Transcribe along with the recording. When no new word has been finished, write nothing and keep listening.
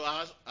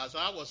as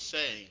I was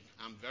saying,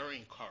 I'm very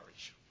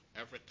encouraged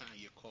every time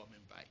you call me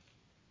back.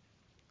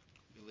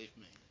 Believe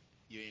me,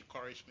 you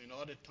encourage me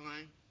all the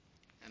time,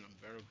 and I'm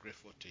very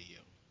grateful to you.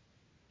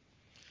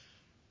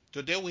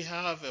 Today we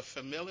have a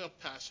familiar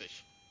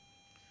passage,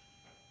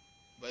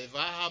 but if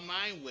I have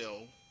my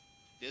will,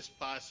 this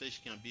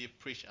passage can be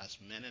preached as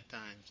many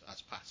times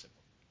as possible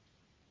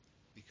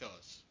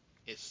because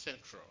it's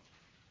central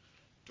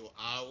to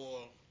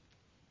our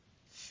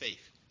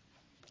faith.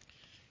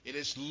 It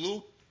is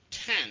Luke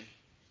 10,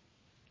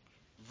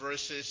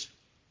 verses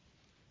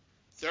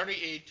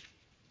 38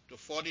 to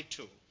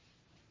 42.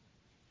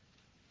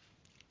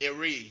 It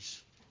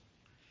reads,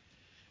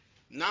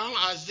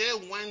 "Now as they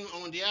went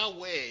on their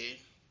way,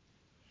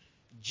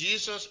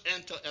 Jesus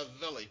entered a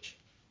village,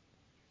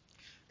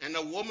 and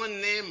a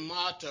woman named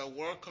Martha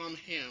welcomed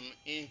him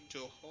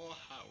into her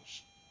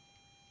house.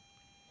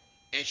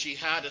 And she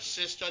had a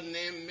sister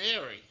named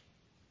Mary,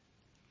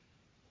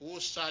 who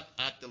sat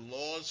at the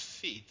Lord's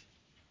feet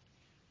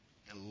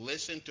and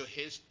listened to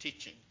his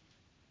teaching.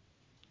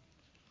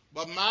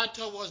 But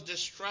Martha was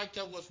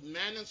distracted with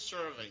many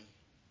serving,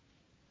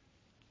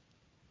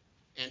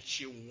 and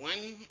she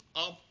went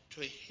up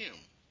to him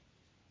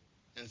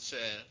and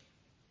said,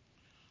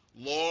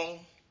 'Lord,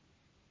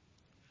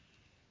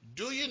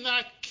 do you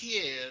not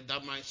care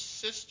that my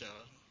sister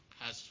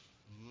has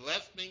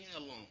left me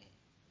alone?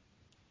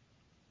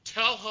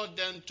 Tell her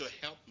then to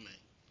help me.'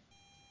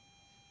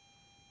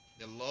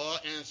 The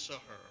Lord answered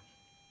her,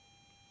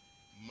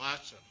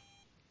 'Martha,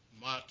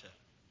 Martha,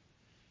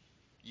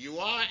 you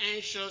are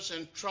anxious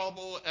and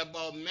troubled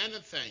about many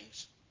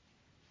things,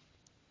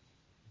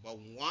 but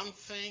one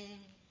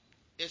thing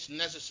is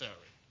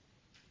necessary.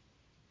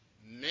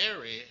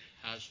 Mary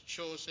has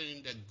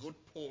chosen the good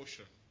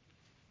portion,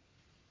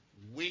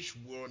 which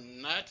will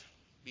not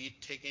be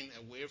taken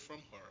away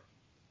from her.'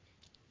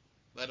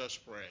 Let us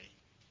pray.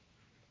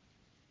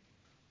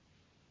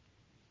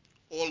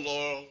 O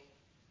Lord,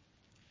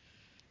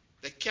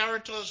 the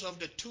characters of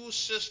the two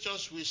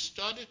sisters we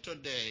studied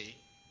today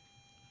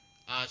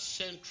are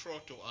central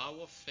to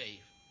our faith.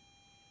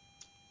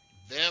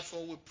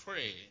 Therefore, we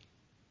pray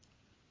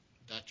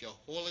that your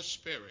Holy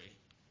Spirit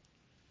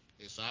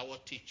is our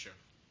teacher.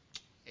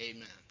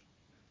 Amen.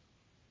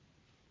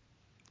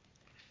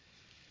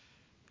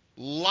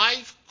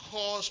 Life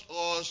calls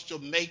us to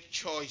make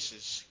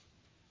choices.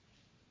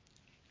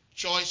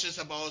 Choices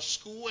about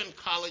school and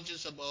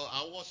colleges, about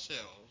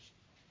ourselves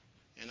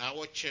and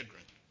our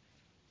children.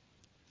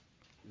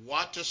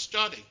 What to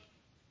study.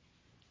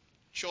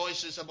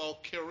 Choices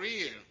about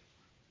career.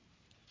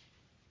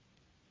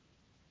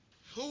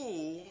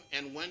 Who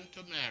and when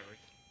to marry.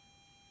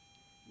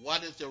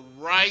 What is the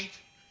right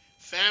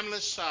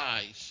family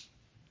size.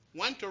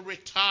 When to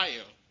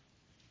retire,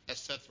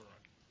 etc.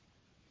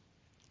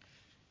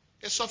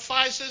 It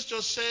suffices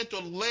to say to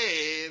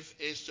live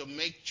is to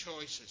make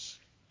choices,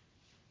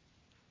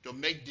 to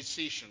make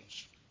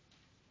decisions,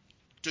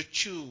 to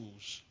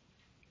choose.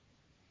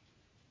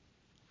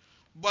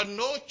 But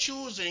no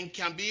choosing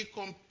can be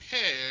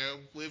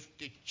compared with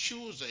the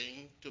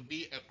choosing to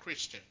be a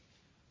Christian.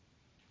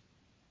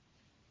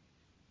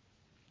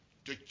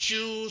 To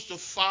choose to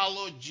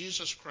follow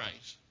Jesus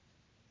Christ.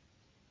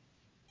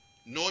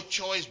 No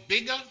choice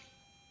bigger,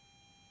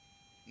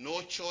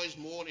 no choice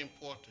more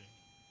important.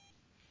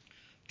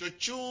 To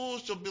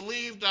choose to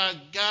believe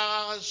that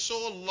God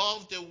so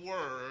loved the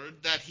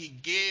world that he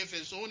gave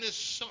his only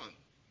Son,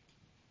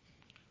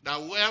 that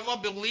whoever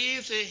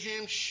believes in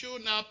him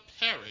should not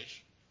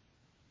perish,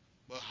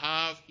 but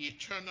have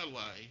eternal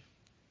life,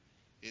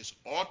 is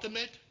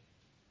ultimate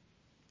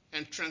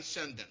and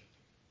transcendent.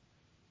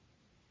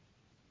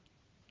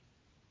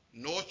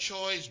 No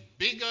choice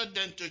bigger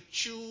than to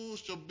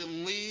choose to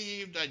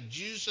believe that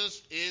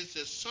Jesus is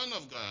the Son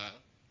of God,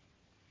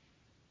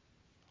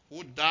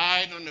 who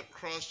died on the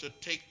cross to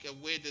take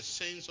away the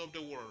sins of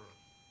the world.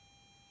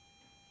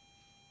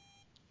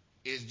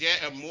 Is there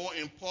a more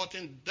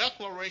important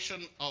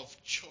declaration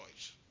of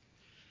choice?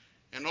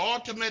 And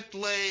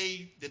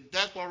ultimately, the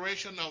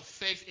declaration of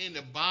faith in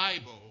the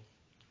Bible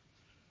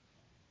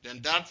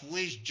than that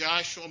which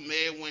Joshua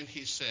made when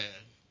he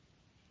said,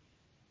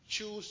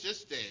 "Choose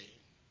this day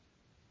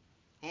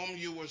whom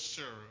you will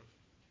serve.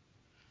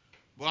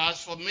 But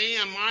as for me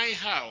and my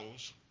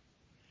house,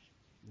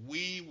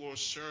 we will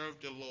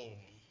serve the Lord."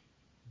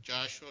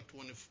 Joshua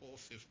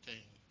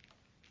 24:15.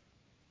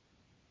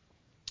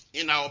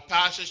 In our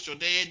passage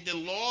today, the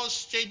Lord's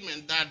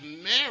statement that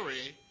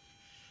Mary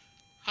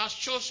has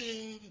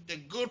chosen the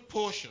good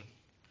portion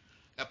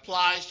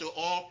applies to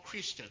all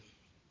Christians.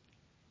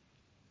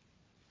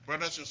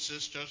 Brothers and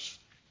sisters,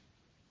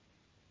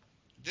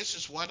 this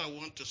is what I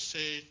want to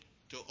say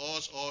to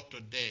us all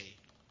today.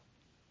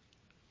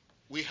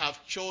 We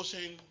have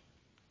chosen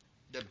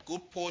the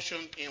good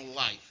portion in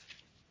life.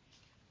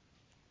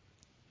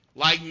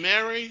 Like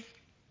Mary,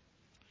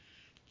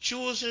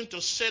 choosing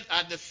to sit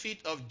at the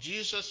feet of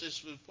Jesus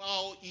is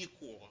without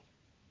equal.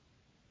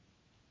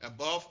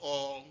 Above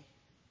all,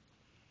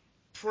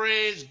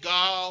 praise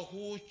God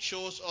who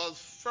chose us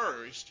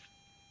first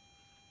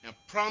and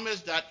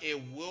promise that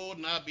it will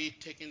not be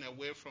taken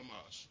away from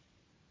us.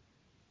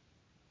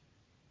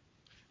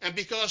 And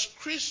because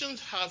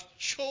Christians have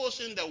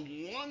chosen the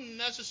one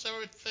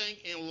necessary thing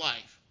in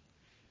life,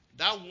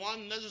 that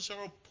one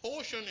necessary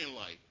portion in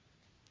life,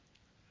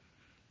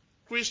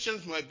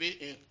 Christians must be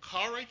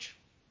encouraged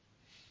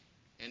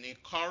and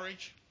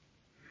encouraged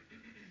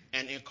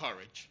and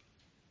encouraged.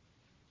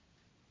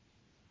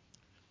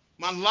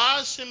 My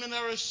last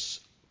seminary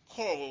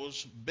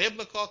course,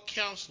 Biblical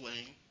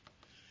Counseling,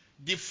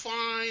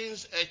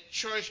 defines a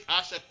church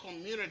as a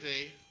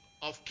community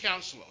of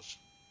counselors.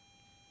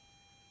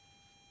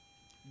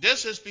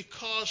 This is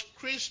because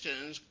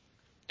Christians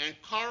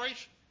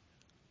encourage,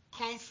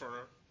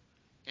 comfort,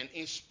 and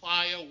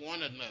inspire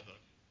one another.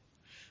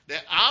 The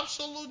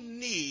absolute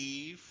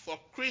need for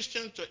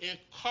Christians to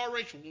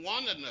encourage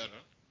one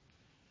another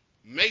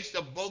makes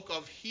the book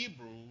of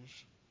Hebrews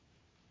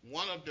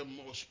one of the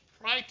most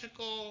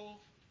practical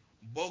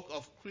book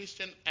of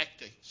Christian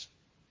ethics.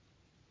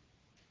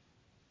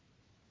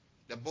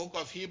 The book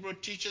of Hebrews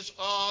teaches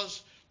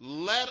us,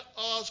 let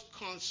us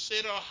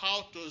consider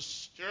how to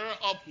stir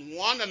up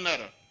one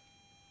another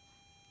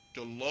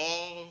to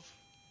love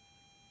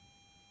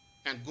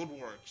and good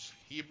works.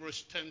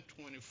 Hebrews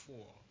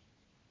 10:24.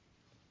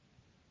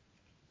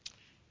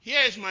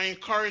 Here is my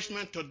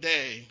encouragement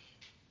today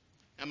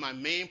and my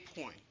main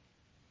point.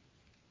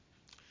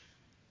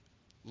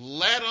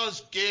 Let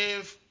us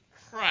give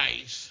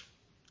Christ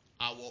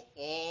our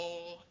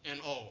all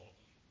in all.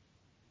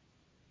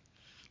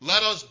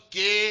 Let us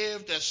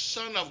give the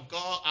Son of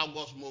God our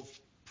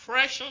most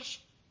precious.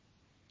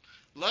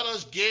 Let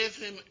us give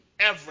him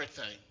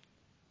everything.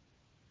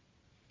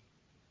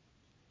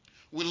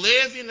 We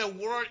live in a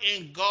world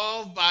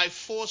engulfed by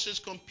forces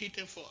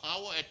competing for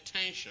our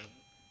attention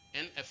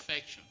and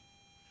affection.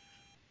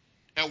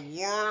 A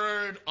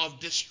world of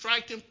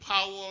distracting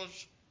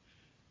powers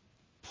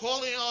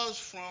pulling us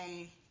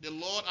from the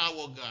Lord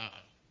our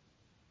God.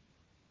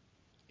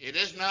 It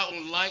is not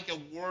unlike a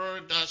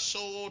word that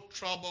so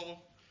troubled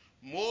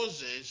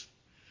Moses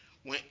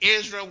when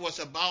Israel was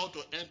about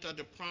to enter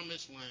the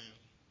promised land.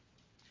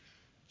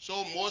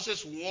 So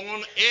Moses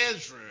warned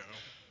Israel,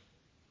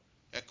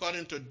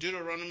 according to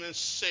Deuteronomy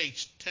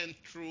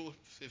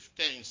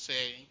 6:10-15,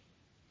 saying,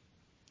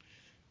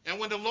 and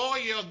when the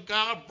Lord your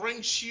God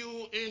brings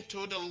you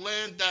into the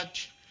land that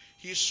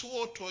he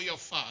swore to your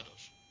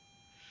fathers,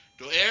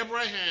 to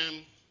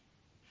Abraham,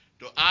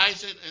 to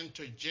Isaac, and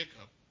to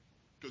Jacob,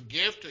 to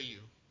give to you,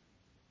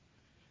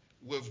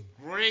 with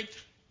great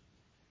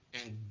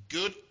and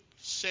good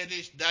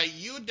cities that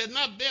you did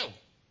not build,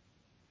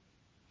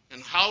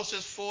 and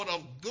houses full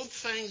of good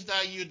things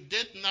that you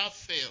did not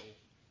fill,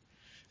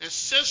 and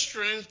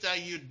cisterns that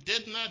you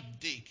did not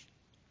dig,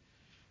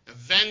 and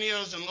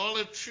vineyards and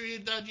olive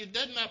trees that you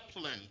did not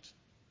plant.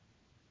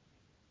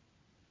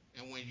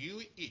 And when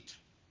you eat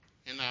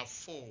and are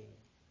full,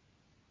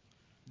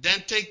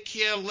 then take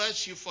care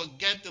lest you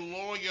forget the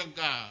Lord your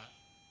God,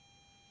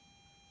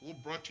 who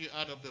brought you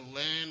out of the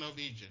land of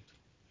Egypt,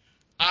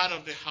 out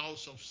of the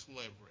house of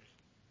slavery.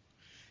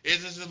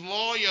 It is the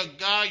Lord your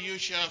God you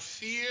shall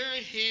fear,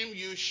 him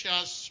you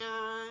shall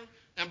serve,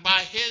 and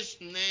by his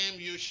name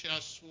you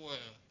shall swear.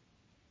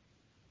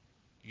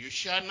 You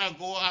shall not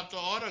go after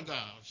other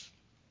gods,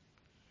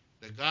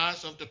 the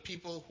gods of the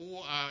people who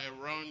are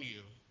around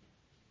you.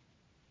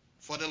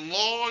 For the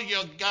Lord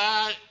your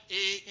God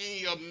in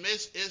your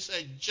midst is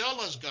a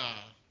jealous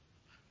God,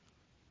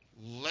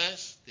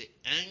 lest the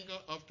anger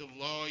of the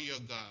Lord your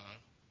God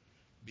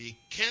be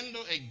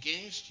kindled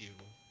against you,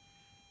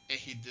 and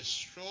he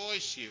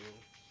destroys you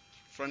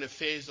from the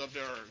face of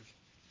the earth.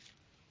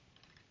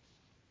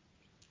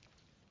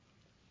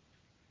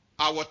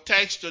 Our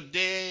text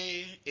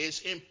today is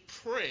in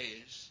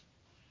praise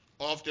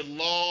of the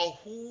Lord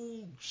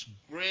whose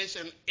grace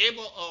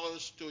enables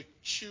us to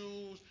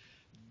choose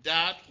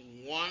that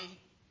one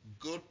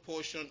good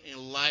portion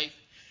in life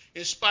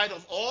in spite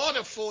of all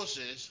the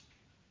forces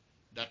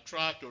that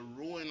try to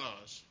ruin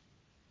us.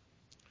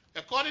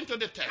 According to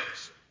the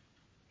text,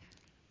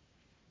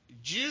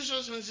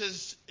 Jesus and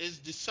his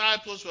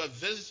disciples were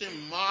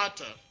visiting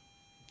Martha's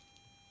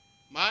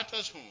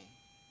home.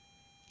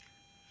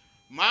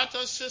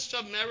 Martha's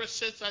sister Mary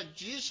sits at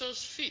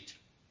Jesus' feet,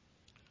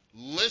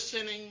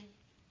 listening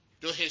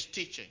to his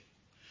teaching.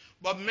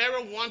 But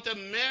Martha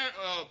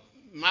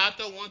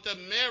wanted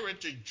Mary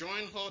to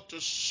join her to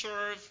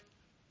serve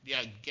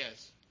their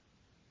guests.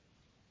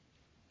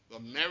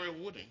 But Mary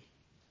wouldn't.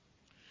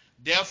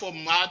 Therefore,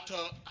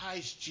 Martha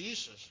asked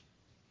Jesus,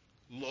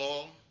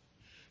 Lord,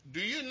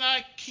 do you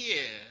not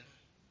care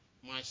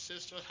my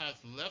sister has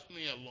left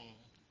me alone?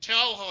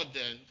 Tell her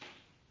then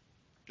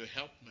to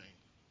help me.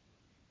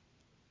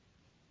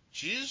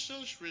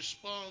 Jesus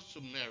responds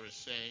to Mary,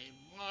 saying,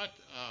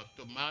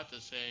 Martha,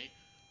 saying,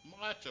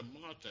 Martha,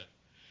 Martha,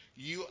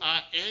 you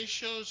are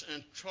anxious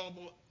and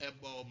troubled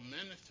about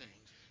many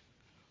things,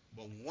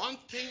 but one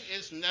thing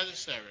is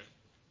necessary.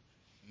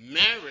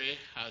 Mary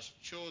has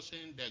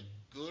chosen the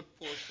good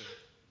portion,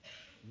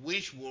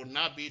 which will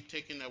not be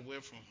taken away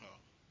from her.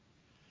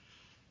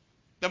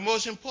 The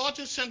most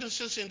important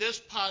sentences in this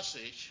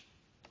passage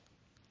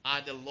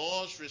are the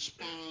Lord's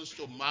response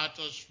to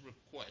Martha's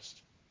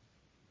request.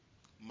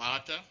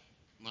 Martha,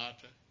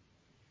 Martha,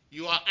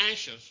 you are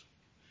anxious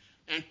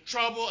and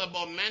troubled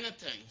about many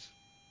things.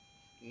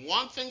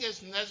 One thing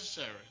is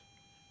necessary.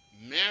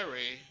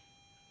 Mary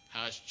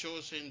has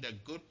chosen the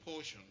good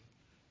portion,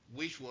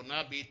 which will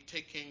not be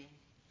taken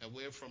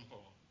away from her.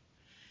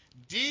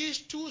 These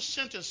two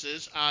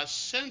sentences are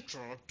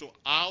central to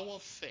our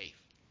faith.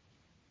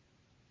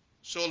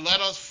 So let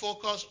us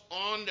focus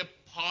on the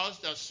parts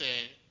that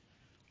say,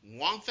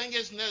 one thing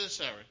is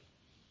necessary.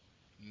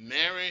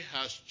 Mary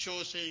has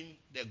chosen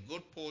the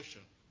good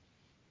portion.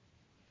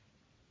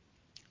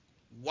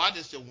 What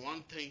is the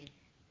one thing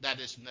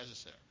that is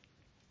necessary?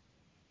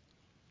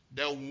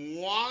 The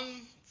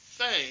one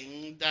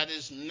thing that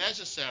is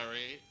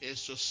necessary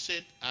is to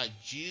sit at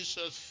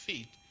Jesus'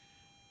 feet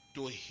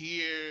to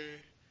hear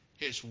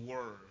his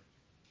word,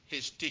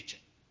 his teaching.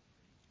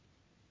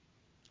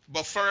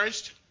 But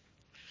first,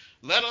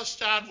 let us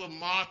start with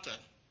Martha.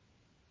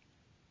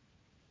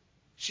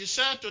 She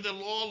said to the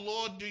Lord,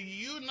 Lord, do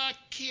you not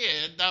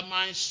care that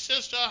my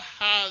sister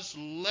has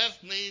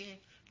left me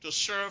to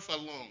serve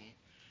alone?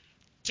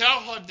 Tell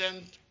her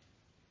then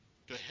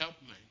to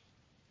help me.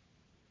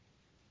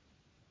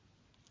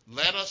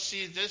 Let us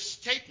see this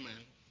statement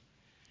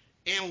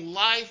in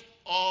light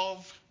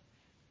of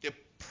the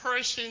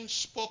person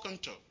spoken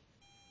to.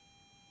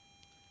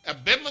 A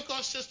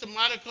biblical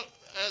systematic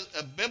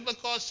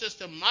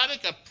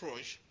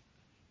approach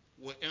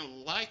will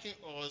enlighten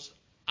us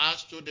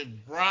as to the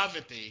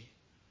gravity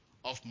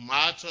of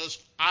Martha's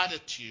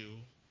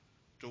attitude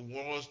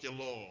towards the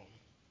Lord.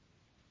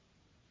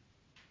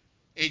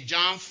 In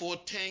John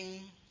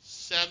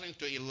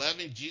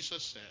 14:7-11,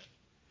 Jesus said,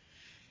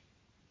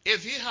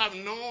 if you have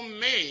known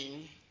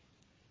me,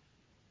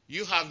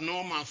 you have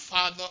known my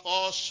Father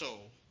also.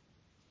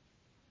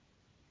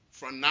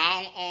 From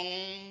now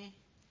on,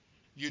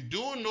 you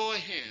do know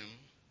him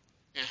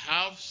and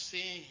have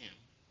seen him.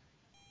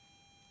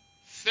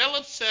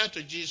 Philip said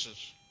to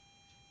Jesus,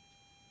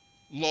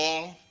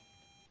 Lord,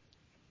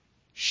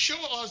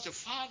 show us the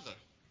Father,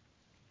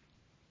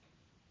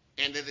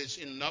 and it is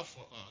enough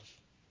for us.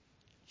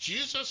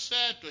 Jesus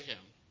said to him,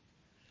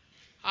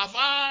 have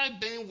I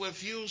been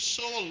with you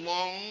so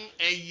long,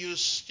 and you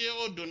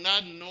still do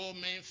not know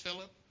me,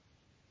 Philip?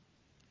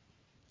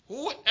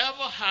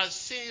 Whoever has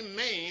seen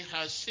me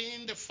has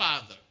seen the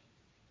Father.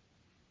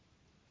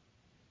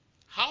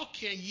 How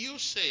can you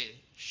say,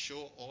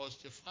 show us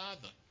the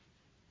Father?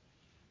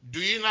 Do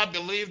you not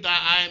believe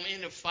that I am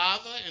in the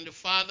Father and the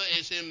Father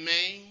is in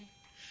me?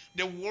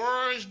 The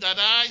words that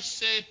I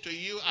say to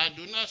you, I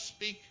do not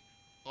speak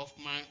of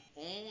my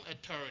own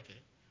authority,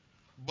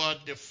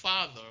 but the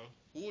Father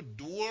who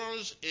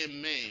dwells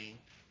in me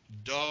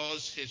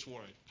does his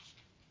works.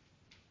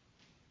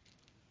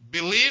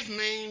 Believe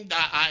me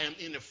that I am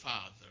in the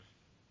Father,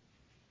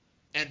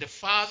 and the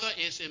Father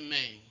is in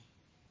me,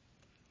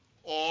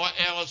 or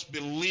else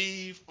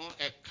believe on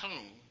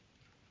account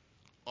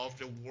of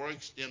the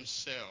works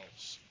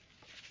themselves.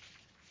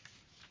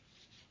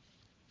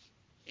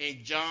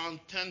 In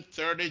John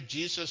 10:30,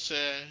 Jesus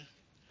said,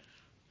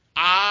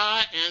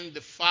 I and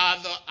the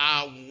Father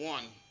are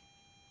one.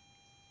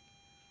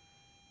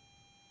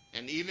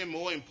 And even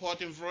more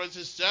important verse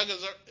is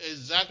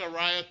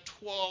Zechariah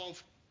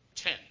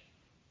 12:10.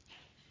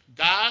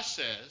 God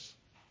says,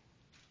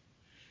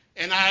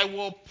 and I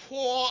will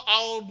pour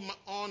out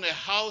on the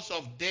house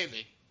of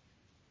David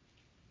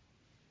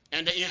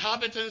and the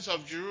inhabitants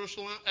of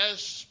Jerusalem a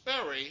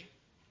spirit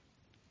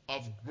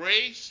of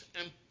grace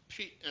and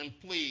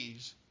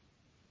pleas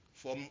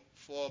for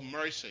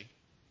mercy,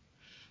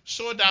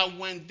 so that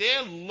when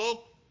they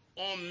look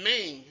on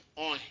me,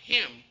 on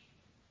him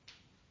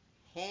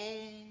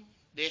whom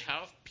they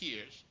have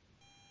pierced,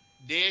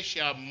 they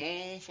shall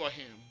mourn for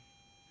him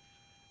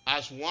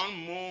as one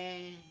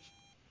mourns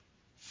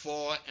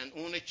for an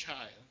only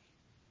child,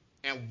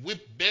 and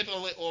weep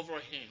bitterly over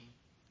him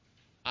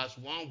as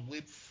one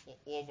weeps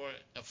over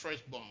a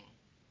firstborn.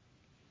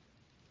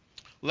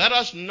 Let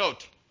us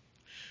note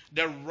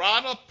the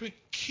rather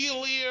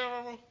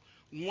peculiar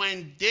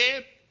when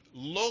they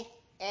look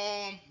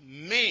on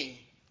me,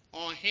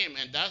 on him,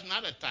 and that's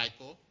not a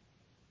typo.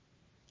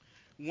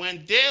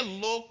 When they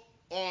look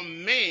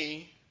on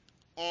me,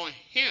 on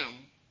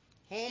him,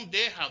 whom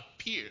they have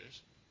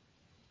pierced.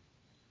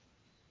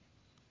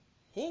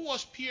 Who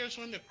was pierced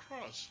on the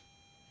cross?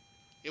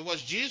 It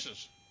was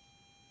Jesus.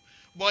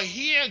 But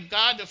here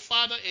God the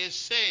Father is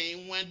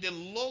saying, when they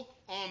look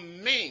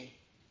on me,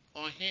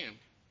 on him,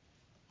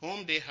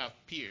 whom they have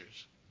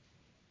pierced.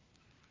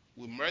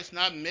 We must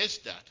not miss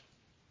that.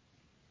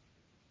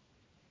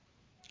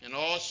 And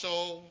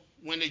also,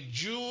 when the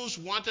Jews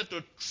wanted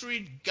to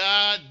treat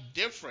God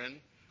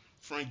different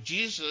from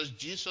Jesus,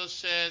 Jesus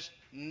says,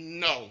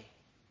 no.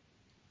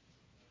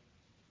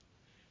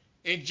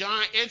 In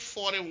John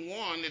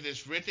 8:41, it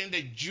is written,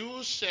 the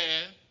Jews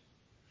said,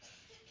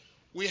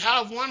 we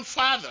have one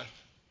Father,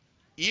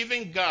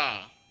 even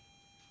God.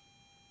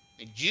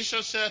 And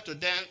Jesus said to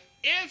them,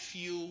 if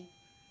you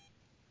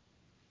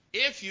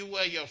if you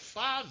were your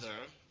father,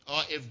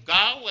 or if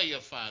God were your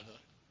father,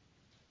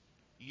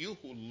 you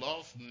who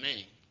love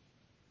me.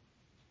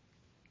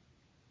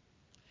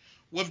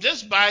 With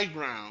this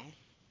background,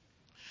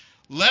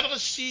 let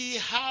us see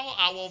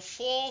our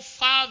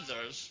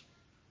forefathers'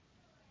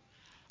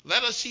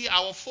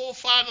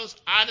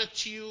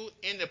 attitude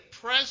in the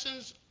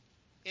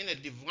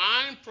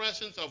divine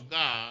presence of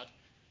God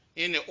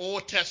in the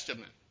Old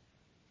Testament.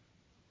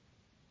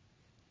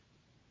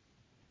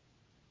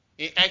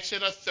 In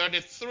Exodus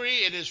 33,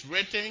 it is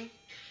written,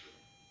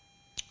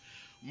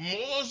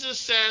 Moses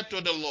said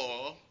to the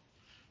Lord,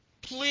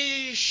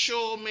 please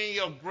show me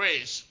your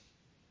grace,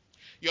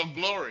 your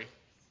glory.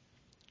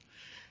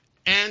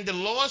 And the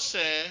Lord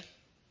said,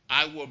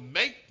 I will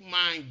make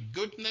my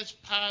goodness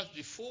pass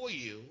before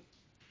you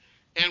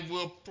and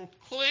will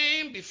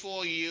proclaim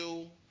before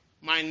you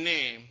my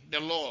name, the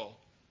Lord.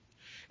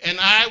 And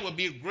I will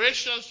be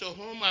gracious to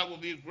whom I will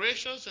be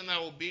gracious, and I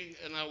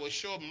will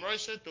show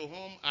mercy to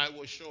whom I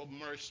will show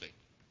mercy.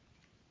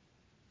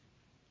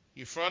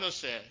 He further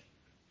said,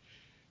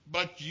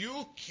 but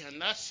you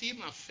cannot see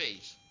my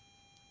face,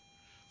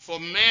 for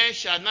man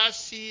shall not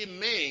see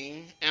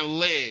me and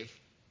live.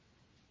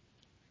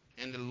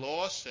 And the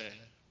Lord said,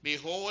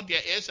 behold,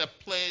 there is a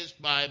place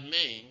by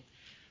me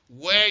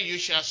where you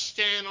shall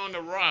stand on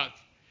the rock,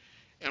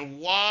 and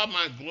while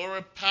my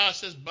glory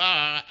passes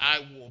by,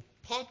 I will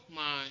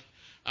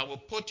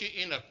put you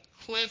in a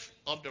cleft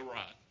of the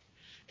rock,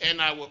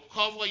 and I will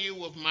cover you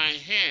with my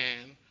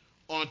hand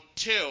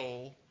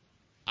until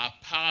I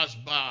pass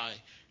by.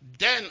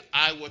 Then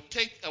I will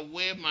take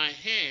away my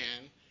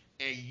hand,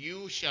 and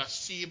you shall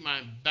see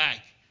my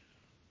back,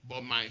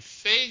 but my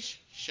face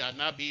shall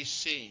not be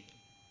seen.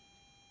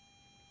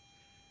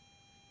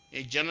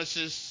 In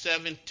Genesis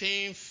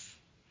 17,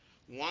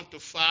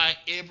 1-5,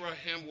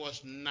 Abraham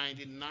was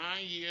 99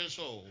 years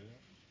old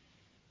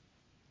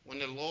when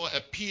the Lord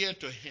appeared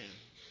to him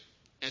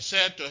and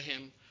said to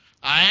him,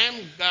 I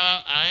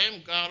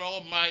am God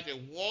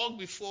Almighty. Walk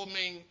before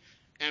me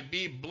and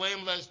be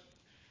blameless,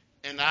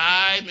 and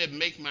I may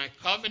make my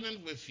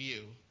covenant with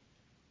you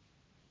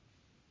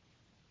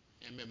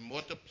and may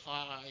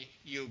multiply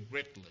you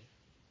greatly.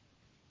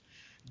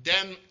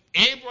 Then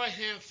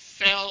Abraham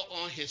fell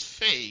on his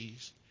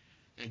face,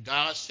 and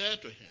God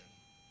said to him,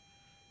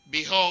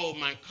 behold,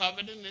 my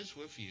covenant is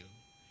with you,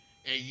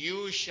 and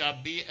you shall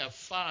be a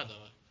father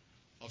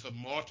of a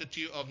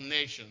multitude of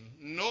nations.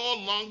 No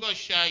longer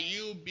shall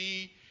you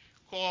be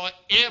called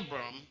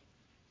Abram,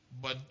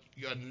 but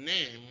your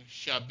name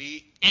shall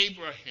be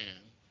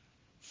Abraham,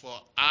 for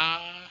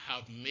I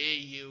have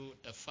made you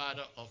the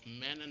father of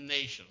many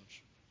nations.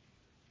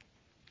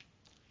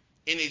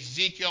 In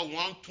Ezekiel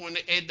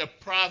 1:28, the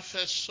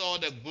prophet saw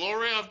the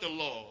glory of the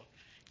Lord.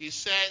 He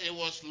said it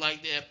was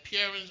like the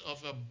appearance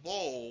of a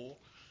bowl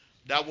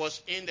that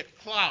was in the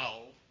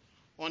cloud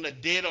on the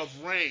day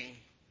of rain.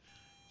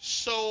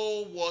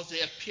 So was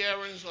the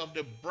appearance of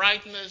the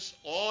brightness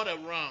all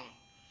around.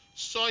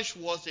 Such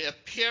was the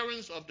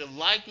appearance of the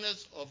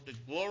likeness of the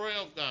glory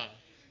of God.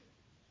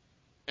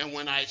 And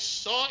when I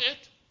saw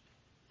it,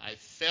 I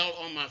fell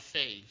on my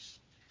face.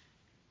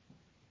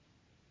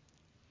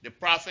 The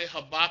prophet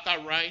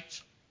Habakkuk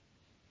writes,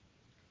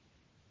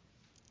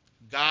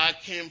 God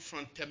came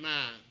from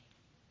Teman,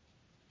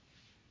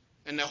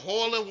 and the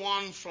Holy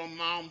One from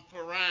Mount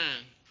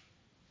Paran.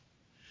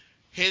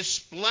 His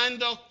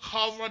splendor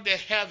covered the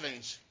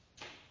heavens,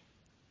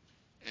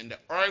 and the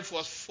earth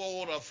was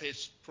full of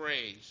his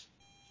praise.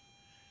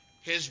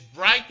 His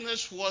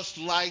brightness was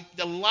like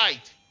the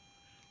light,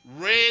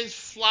 rays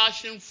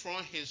flashing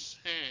from his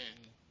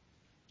hand.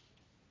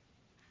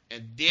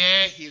 And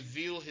there he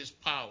viewed his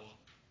power.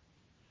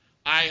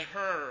 I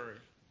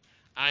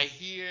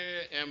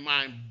hear, and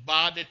my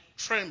body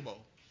trembled.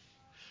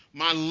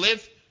 My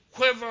lips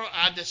quiver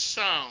at the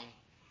sound.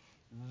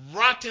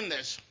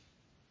 Rottenness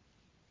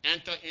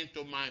entered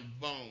into my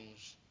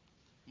bones.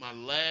 My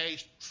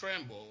legs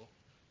tremble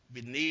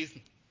beneath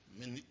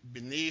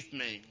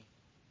me.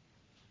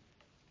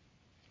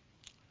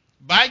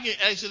 Back in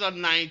Exodus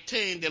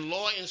 19, the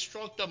Lord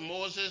instructed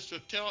Moses to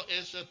tell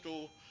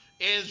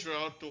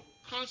Israel to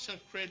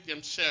consecrate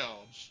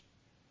themselves,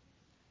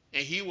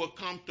 and he will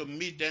come to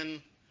meet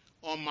them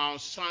on Mount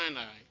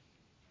Sinai.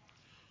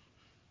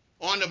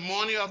 On the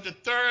morning of the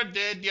third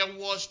day, there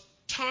was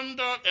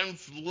thunder and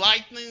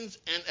lightnings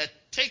and a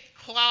thick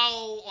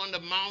cloud on the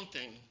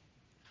mountain,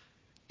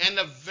 and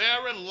a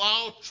very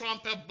loud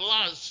trumpet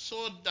blast,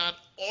 so that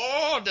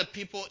all the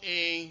people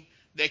in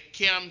the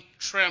camp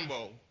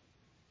trembled.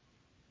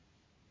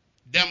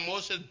 Then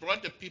Moses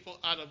brought the people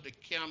out of the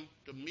camp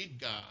to meet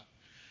God,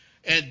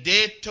 and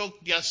they took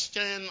their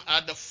stand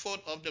at the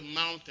foot of the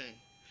mountain.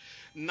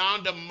 Now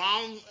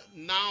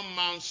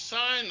Mount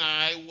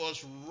Sinai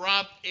was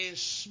wrapped in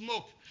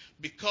smoke,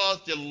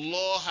 because the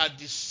Lord had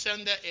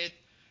descended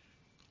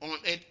on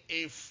it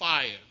in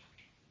fire.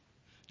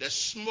 The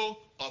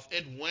smoke of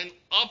it went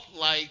up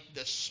like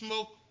the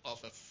smoke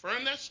of a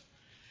furnace,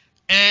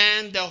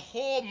 and the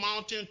whole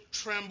mountain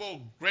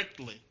trembled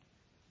greatly.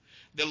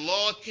 The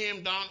Lord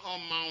came down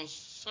on Mount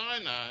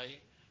Sinai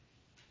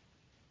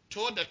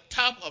to the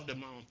top of the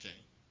mountain.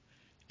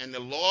 And the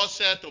Lord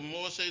said to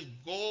Moses,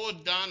 go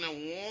down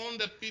and warn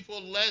the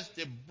people lest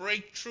they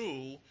break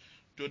through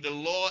to the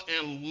law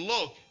and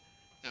look,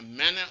 and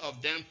many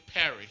of them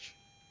perish.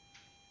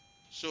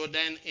 So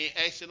then in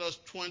Exodus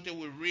 20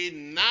 we read,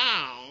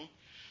 now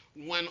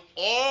when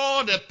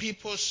all the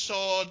people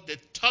saw the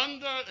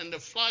thunder and the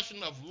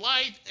flashing of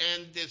light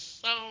and the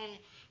sound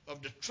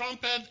of the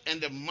trumpet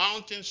and the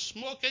mountain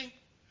smoking,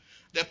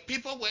 the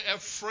people were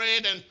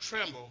afraid and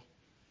trembled,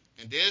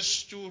 and they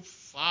stood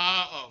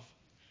far off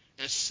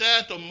and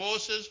said to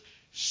Moses,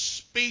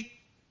 speak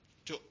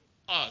to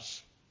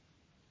us,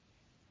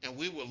 and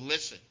we will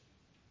listen.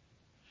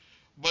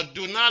 But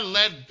do not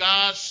let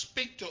God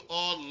speak to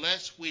us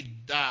lest we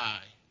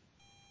die.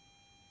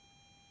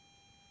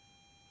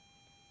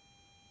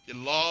 The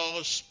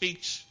Lord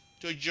speaks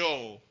to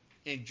Job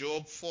in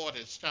Job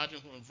 40, starting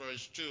from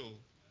verse 2.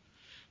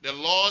 The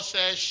Lord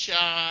says,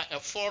 shall a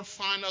fault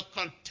finder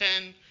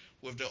contend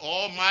with the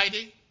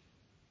Almighty?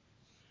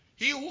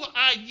 He who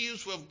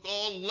argues with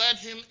God, let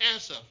him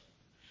answer.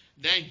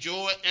 Then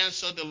Job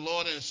answered the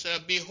Lord and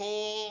said,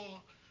 behold,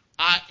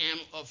 I am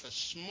of a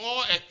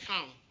small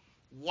account.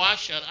 Why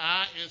shall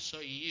I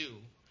answer you?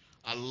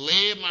 I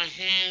lay my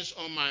hands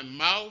on my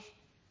mouth.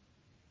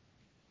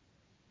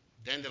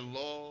 Then the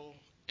Lord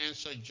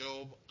answered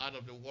Job out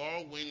of the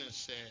whirlwind and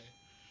said,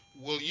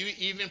 will you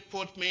even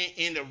put me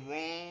in the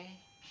wrong?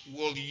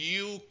 Will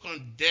you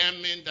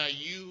condemn me that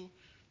you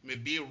may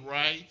be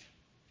right?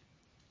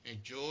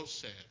 And Job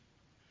said,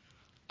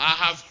 I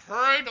have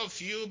heard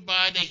of you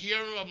by the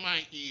hearing of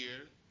my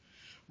ear,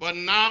 but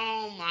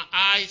now my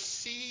eyes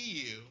see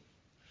you.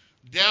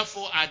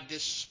 Therefore I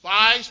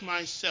despise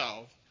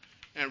myself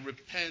and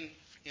repent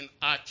in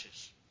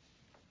ashes.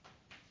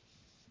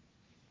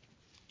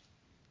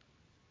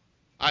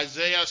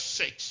 Isaiah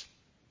 6.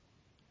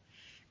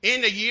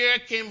 In the year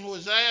King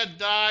Hosea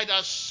died,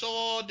 I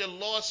saw the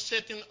Lord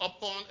sitting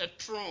upon a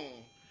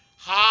throne,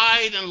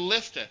 high and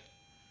lifted,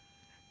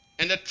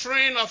 and the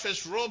train of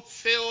his robe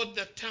filled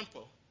the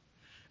temple.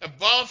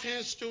 Above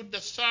him stood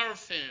the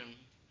seraphim.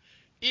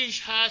 Each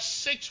had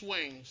 6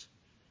 wings.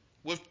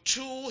 With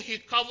 2 he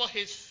covered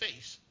his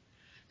face,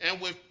 and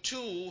with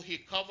 2 he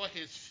covered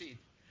his feet,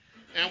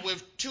 and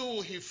with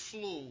 2 he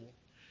flew.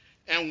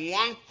 And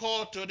one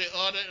called to the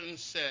other and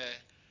said,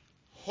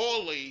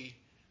 holy,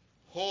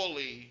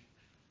 holy,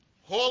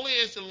 holy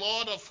is the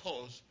Lord of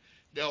hosts.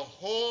 The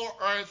whole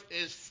earth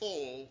is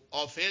full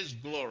of his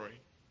glory.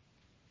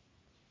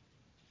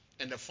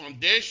 And the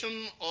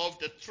foundation of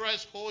the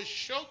threshold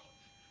shook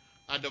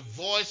at the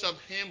voice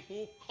of him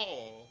who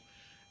called,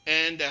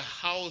 and the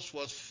house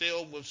was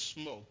filled with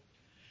smoke.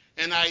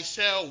 And I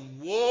said,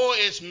 woe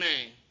is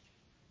me,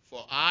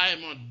 for I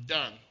am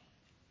undone.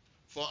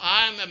 For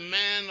I am a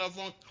man of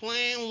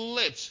unclean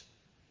lips,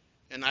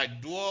 and I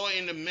dwell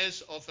in the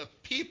midst of a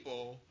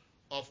people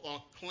of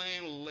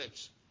unclean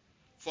lips.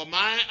 For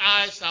my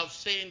eyes have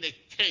seen the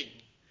King,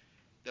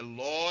 the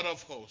Lord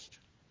of hosts.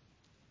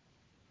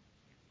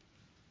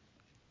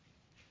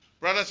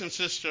 Brothers and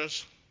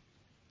sisters,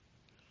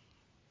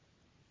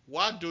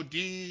 what do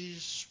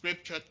these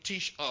scriptures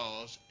teach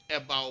us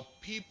about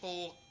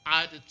people's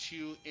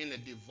attitude in the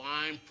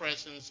divine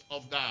presence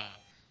of God?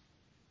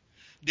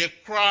 They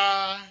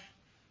cry,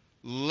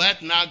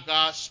 let not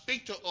God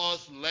speak to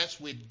us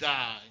lest we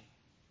die.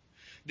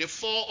 They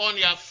fall on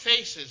their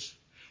faces.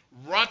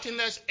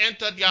 Rottenness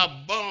entered their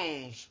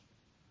bones.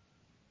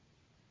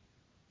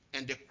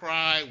 And they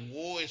cry,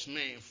 woe is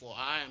me, for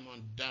I am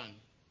undone.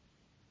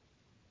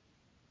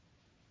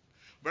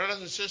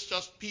 Brothers and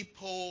sisters,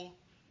 people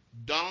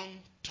don't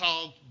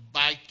talk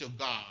back to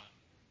God.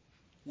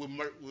 We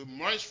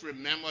must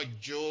remember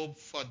Job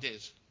for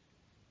this.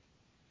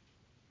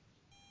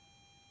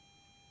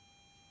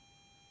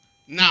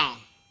 Now,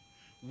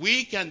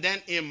 we can then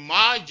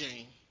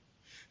imagine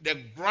the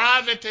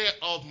gravity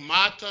of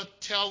Martha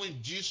telling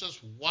Jesus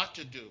what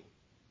to do.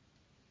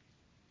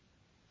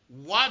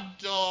 What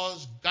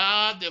does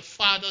God the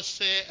Father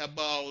say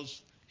about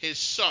his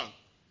son?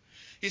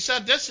 He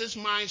said, this is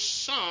my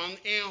son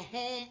in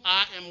whom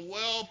I am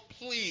well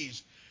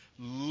pleased.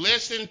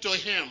 Listen to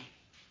him.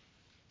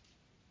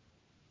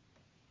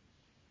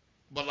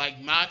 But like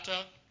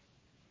Martha,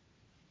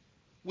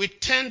 we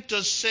tend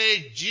to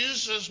say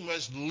Jesus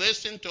must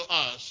listen to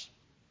us.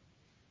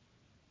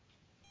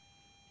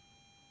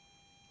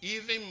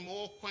 Even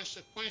more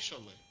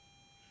consequentially,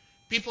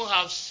 people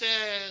have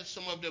said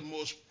some of the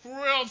most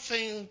cruel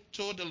things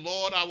to the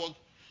Lord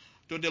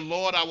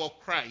our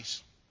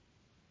Christ.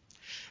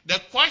 The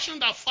question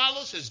that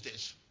follows is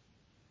this: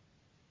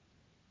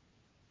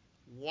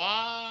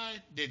 why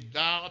did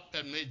God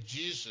permit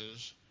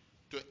Jesus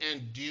to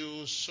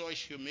endure such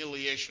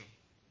humiliation?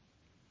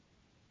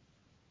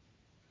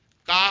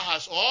 God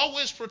has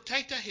always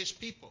protected his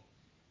people.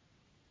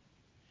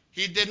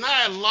 He did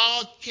not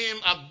allow King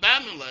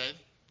Abimelech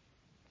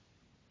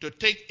to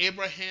take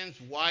Abraham's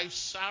wife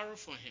Sarah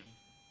from him.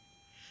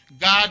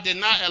 God did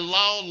not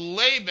allow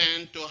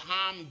Laban to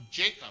harm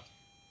Jacob.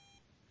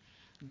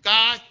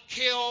 God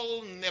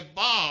killed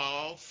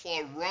Nabal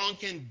for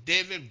wronging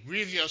David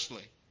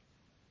grievously.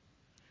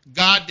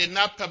 God did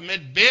not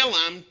permit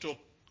Balaam to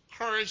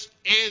curse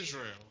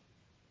Israel.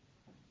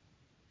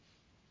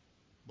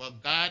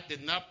 But God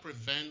did not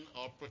prevent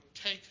or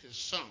protect his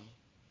son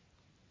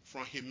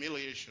from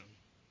humiliation.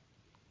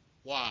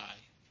 Why?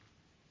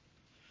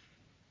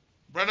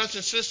 Brothers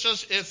and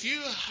sisters, if you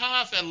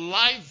have a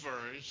life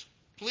verse,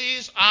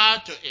 please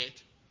add to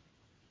it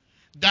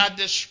that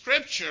the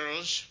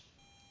scriptures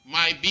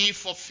might be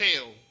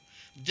fulfilled.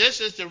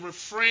 This is the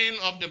refrain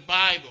of the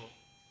Bible.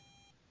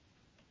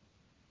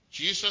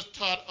 Jesus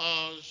taught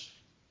us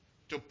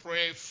to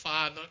pray,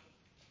 Father,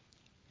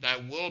 thy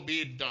will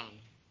be done.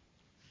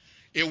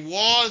 It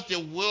was the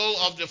will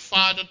of the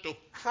Father to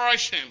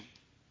crush him.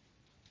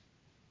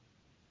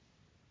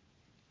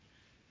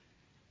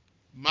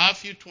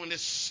 Matthew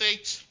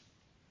 26,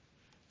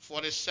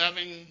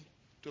 47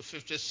 to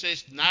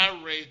 56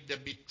 narrate the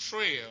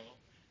betrayal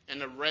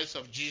and arrest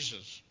of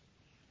Jesus.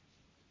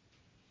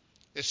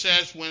 It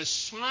says, when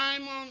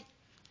Simon,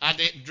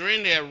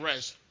 during the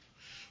arrest,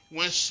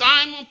 when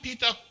Simon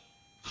Peter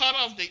cut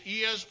off the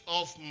ears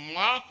of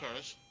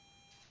Malchus,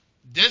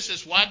 this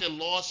is what the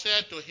Lord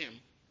said to him.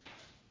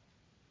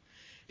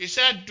 He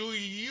said, do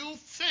you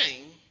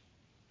think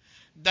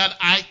that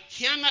I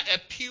cannot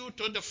appeal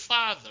to the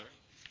Father,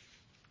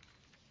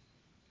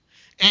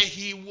 and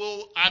he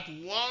will at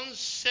once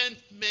send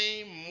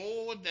me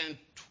more than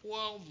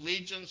 12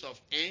 legions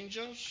of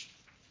angels?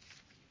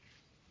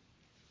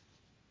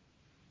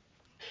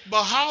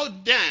 But how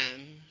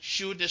then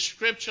should the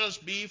scriptures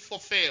be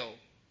fulfilled?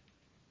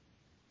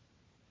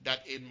 That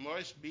it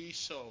must be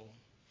so.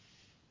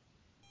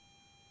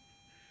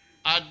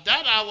 At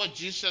that hour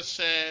Jesus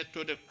said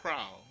to the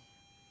crowd,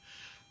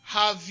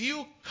 Have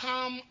you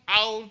come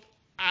out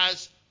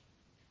as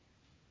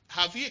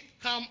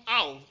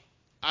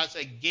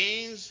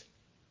against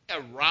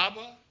a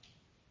robber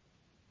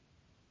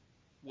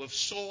with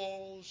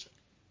swords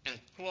and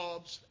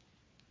clubs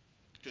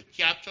to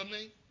capture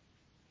me?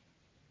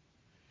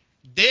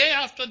 Day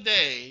after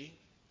day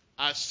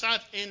I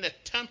sat in the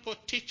temple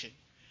teaching,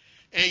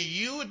 and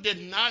you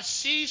did not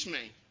seize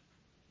me.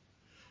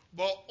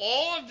 But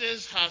all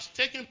this has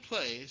taken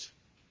place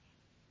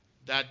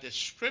that the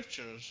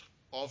scriptures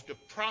of the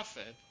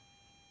prophet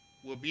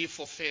will be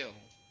fulfilled.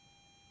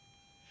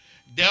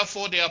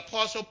 Therefore, the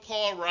Apostle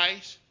Paul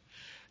writes,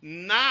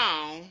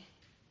 Now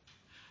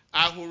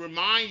I will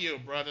remind you,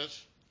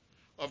 brothers,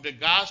 of the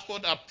gospel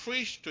I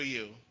preached to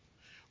you,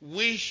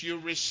 which you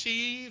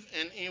received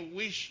and in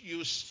which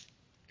you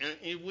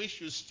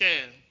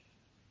stand,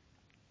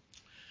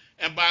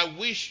 and by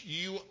which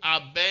you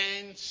are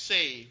being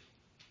saved,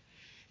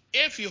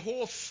 if you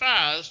hold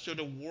fast to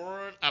the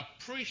word I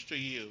preached to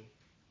you,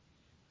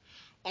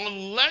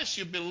 unless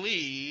you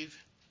believe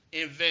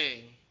in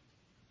vain.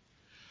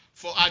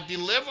 For I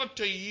delivered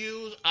to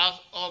you as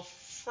of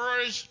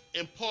first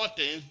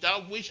importance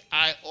that which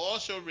I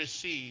also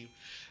received,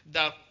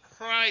 that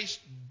Christ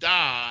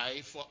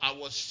died for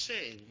our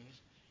sins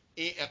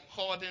in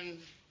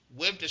accordance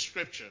with the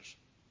scriptures,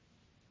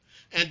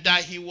 and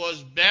that he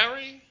was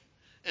buried,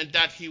 and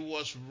that he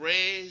was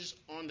raised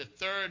on the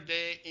third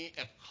day in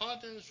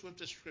accordance with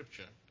the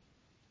scripture.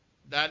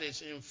 That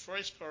is in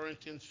 1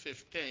 Corinthians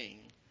 15,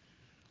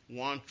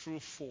 1 through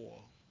 4.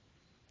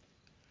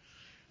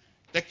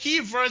 The key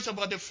verse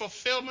about the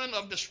fulfillment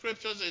of the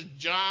scriptures is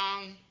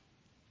John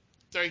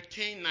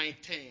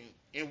 13:19,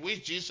 in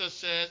which Jesus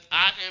says,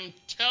 I am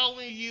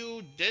telling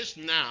you this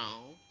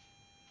now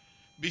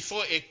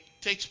before it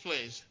takes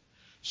place,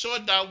 so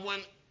that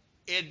when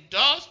it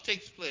does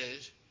take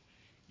place,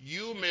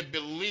 you may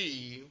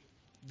believe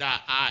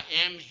that I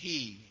am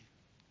he.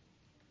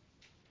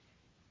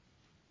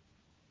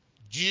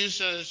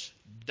 Jesus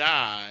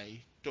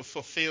died to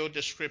fulfill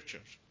the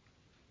scriptures.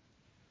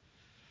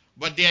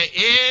 But there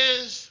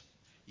is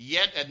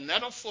yet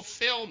another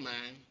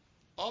fulfillment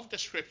of the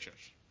scriptures.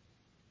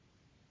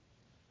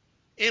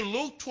 In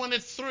Luke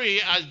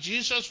 23, as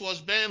Jesus was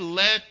being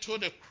led to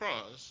the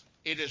cross,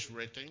 it is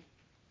written,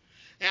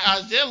 and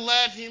as they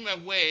led him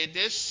away,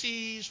 they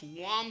seized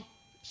one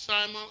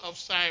Simon of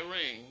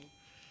Cyrene,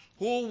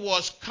 who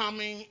was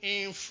coming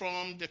in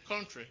from the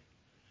country,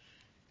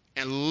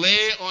 and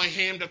laid on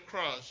him the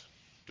cross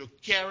to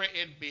carry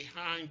it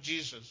behind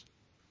Jesus.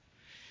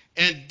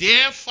 And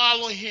there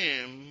followed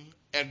him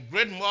a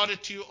great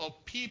multitude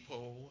of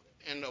people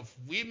and of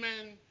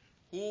women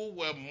who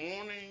were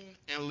mourning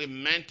and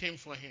lamenting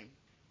for him.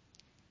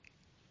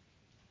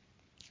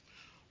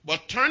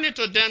 But turning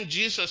to them,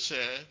 Jesus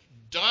said,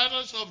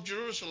 Daughters of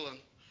Jerusalem,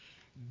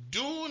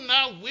 do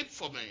not weep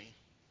for me,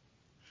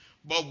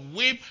 but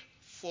weep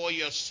for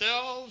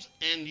yourselves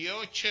and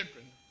your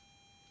children.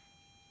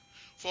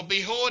 For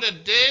behold, the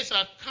days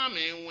are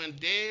coming when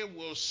they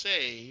will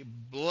say,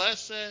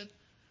 Blessed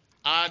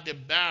are the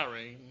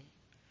barren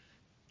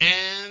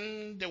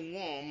and the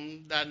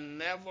womb that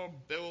never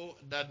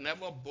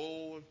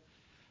bore,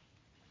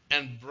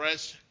 and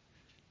breast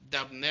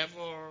that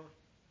never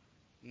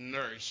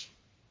nursed.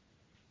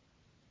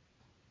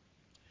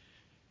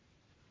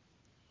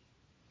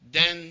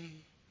 then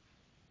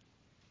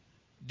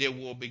they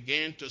will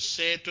begin to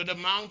say to the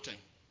mountain,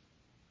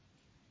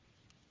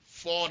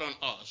 fall on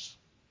us,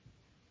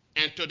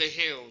 and to the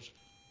hills,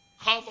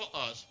 cover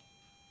us.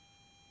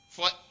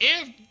 For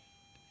if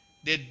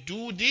they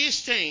do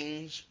these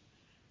things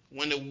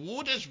when the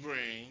wood is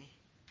green,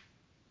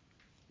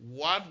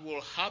 what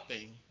will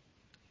happen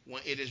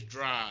when it is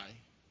dry?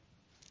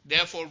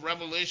 Therefore,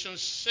 Revelation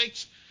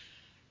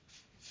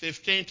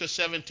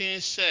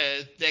 6:15-17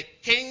 says, the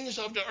kings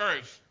of the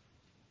earth,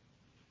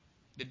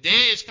 the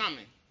day is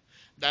coming,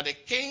 that the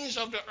kings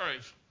of the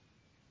earth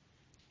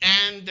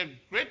and the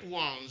great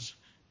ones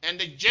and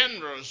the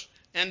generals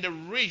and the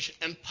rich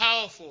and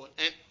powerful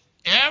and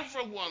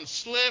everyone,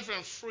 slave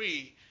and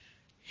free,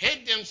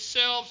 hid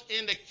themselves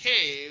in the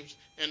caves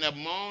and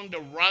among the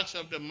rocks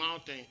of the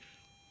mountain,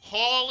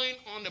 calling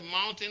on the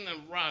mountain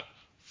and rock,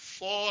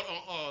 fall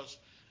on us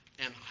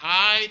and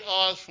hide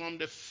us from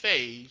the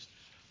face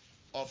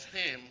of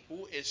him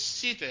who is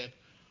seated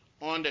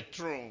on the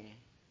throne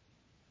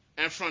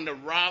and from the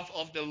wrath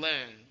of the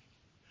Lamb.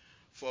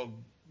 For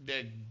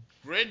the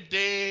great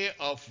day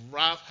of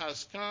wrath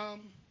has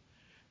come,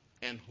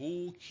 and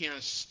who can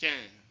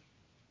stand?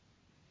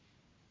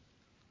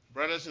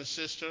 Brothers and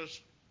sisters,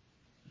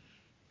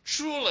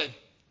 truly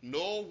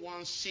no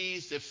one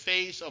sees the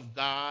face of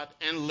God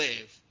and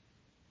live.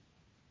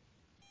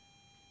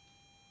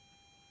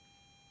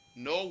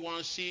 No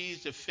one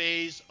sees the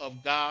face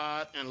of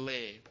God and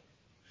live.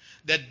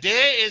 The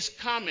day is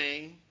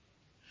coming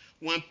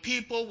when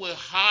people will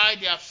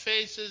hide their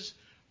faces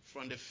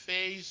from the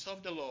face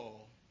of the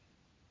Lord.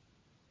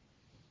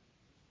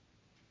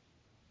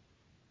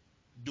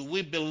 Do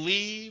we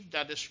believe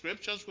that the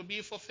scriptures will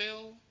be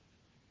fulfilled?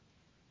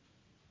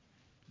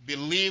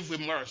 Believe we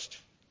must.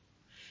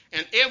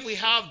 And if we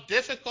have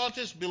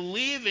difficulties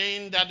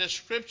believing that the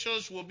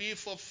scriptures will be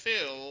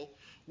fulfilled,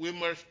 we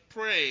must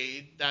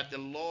pray that the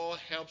Lord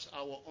helps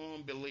our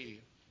own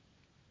belief.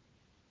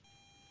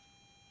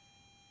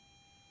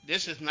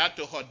 This is not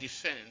to her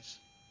defense,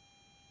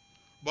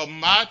 but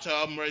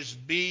Martha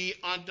must be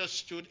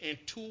understood in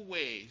two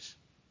ways.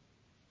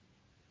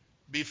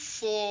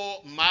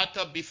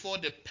 Martha before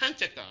the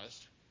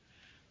Pentecost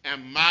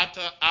and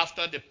Martha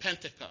after the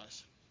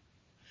Pentecost.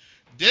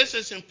 This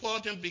is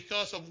important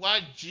because of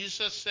what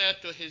Jesus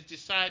said to his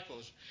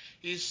disciples.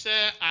 He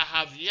said, I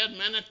have yet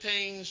many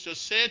things to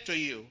say to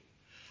you,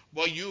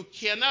 but you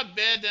cannot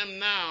bear them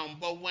now.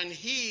 But when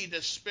he,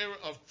 the Spirit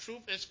of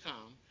truth, is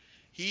come,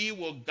 he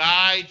will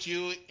guide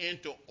you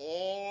into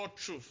all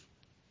truth.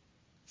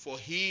 For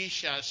he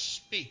shall not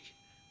speak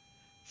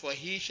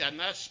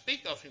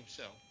of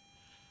himself,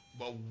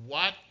 but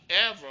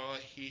whatever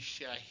he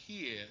shall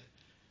hear,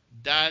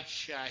 that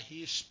shall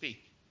he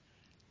speak,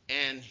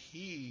 and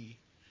he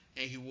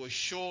will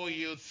show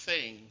you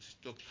things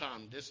to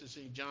come. This is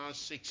in John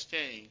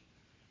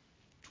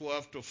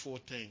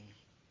 16:12-14.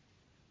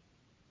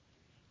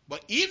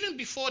 But even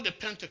before the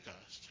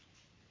Pentecost,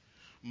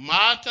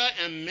 Martha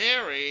and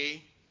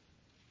Mary,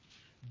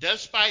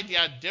 despite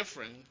their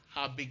difference,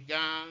 have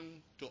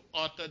begun to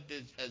utter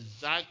the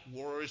exact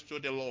words to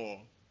the Lord.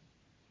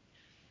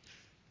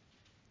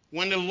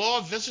 When the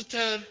Lord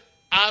visited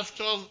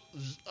after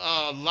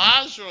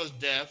Lazarus'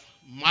 death,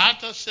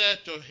 Martha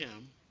said to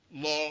him,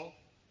 Lord,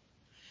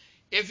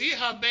 if you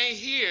had been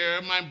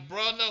here, my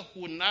brother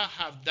would not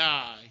have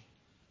died.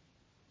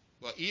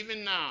 But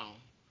even now,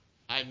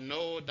 I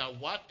know that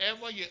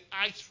whatever you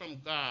ask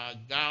from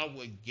God, God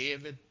will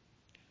give it.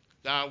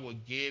 God will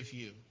give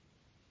you.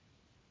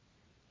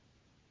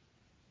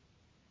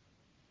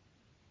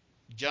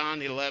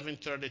 John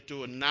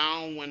 11:32.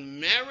 Now when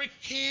Mary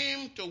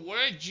came to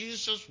where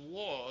Jesus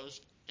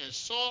was and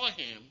saw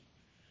him,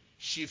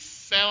 she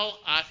fell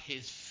at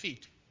his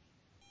feet,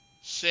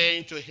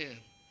 saying to him,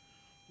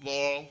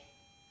 Lord,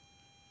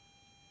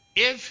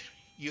 if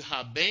you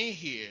had been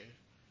here,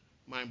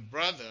 my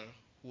brother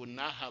would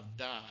not have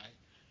died.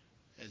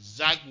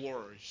 Exact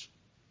words.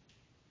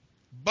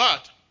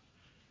 But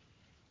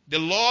the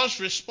Lord's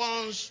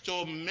response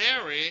to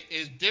Mary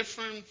is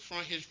different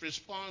from his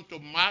response to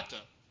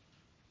Martha.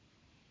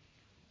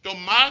 To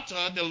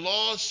Martha, the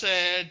Lord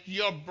said,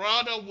 your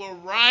brother will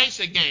rise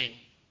again.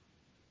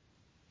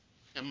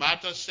 And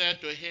Martha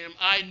said to him,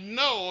 I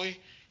know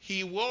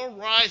he will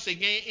rise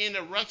again in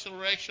the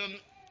resurrection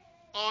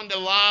on the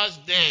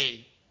last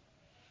day.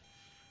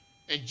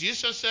 And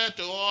Jesus said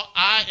to her,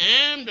 I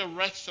am the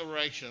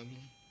resurrection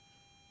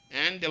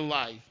and the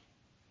life.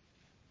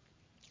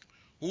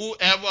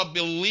 Whoever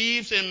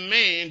believes in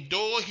me,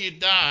 though he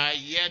die,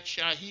 yet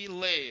shall he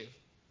live.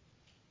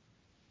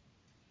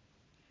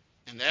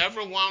 And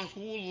everyone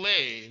who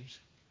lives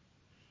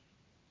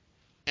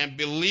and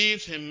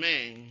believes in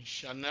me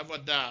shall never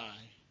die.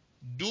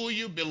 Do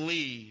you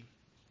believe?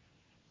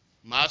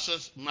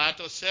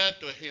 Martha said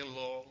to him,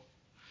 Lord,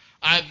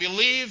 I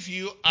believe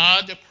you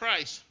are the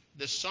Christ,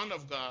 the Son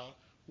of God,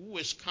 who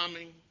is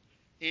coming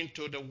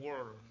into the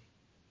world.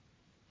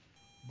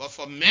 But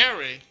for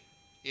Mary,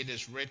 it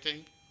is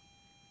written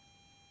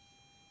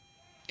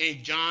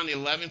in John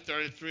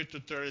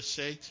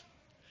 11:33-36,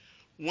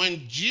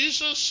 When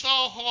Jesus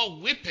saw her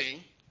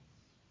weeping,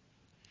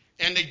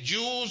 and the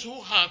Jews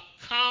who had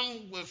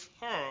come with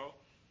her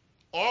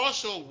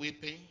also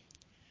weeping,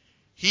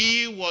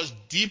 he was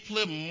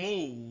deeply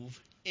moved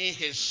in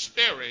his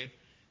spirit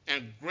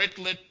and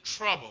greatly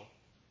troubled.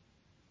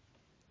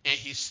 And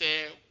he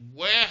said,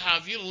 "Where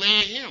have you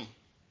laid him?"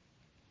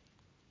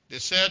 They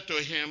said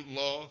to him,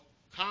 "Lord,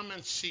 come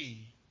and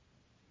see."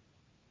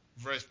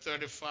 Verse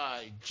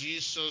 35,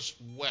 Jesus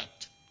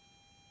wept.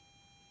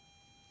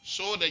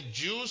 So the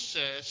Jews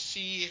said,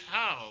 "See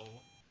how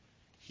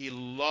he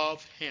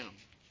loved him."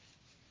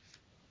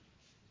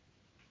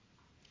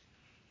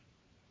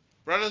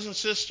 Brothers and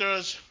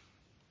sisters,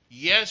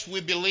 yes,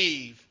 we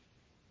believe,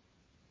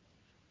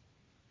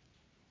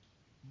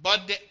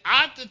 but the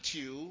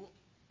attitude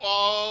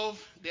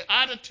of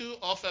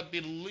a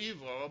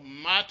believer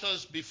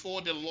matters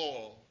before the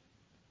Lord.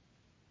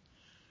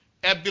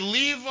 A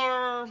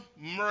believer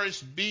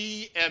must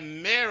be a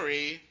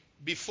Mary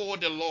before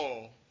the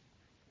Lord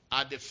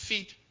at the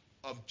feet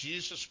of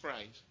Jesus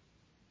Christ.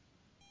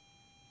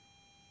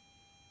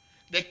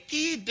 The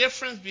key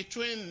difference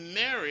between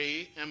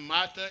Mary and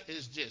Martha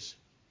is this.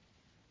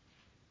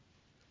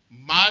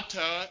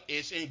 Martha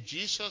is in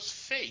Jesus'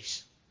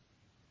 face.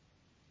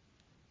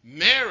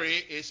 Mary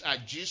is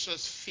at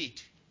Jesus'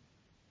 feet.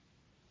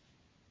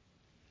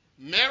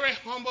 Mary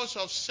humbles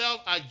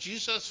herself at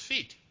Jesus'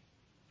 feet.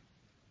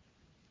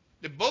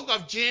 The book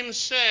of James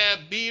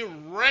said, "Be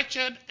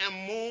wretched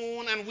and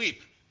mourn and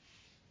weep.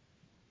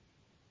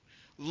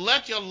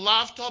 Let your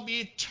laughter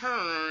be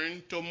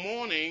turned to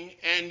mourning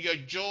and your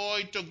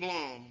joy to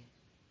gloom.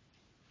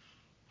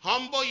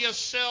 Humble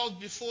yourselves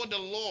before the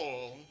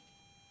Lord,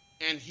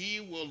 and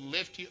he will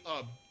lift you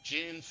up."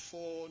 James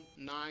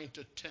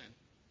 4:9-10.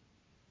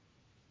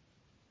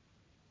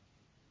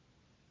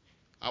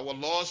 Our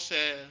Lord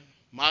said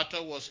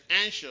Martha was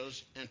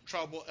anxious and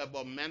troubled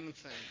about many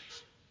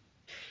things.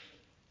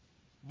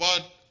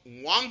 But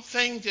one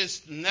thing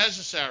is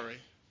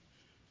necessary.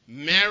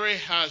 Mary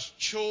has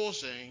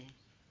chosen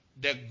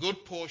the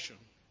good portion,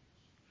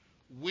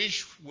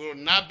 which will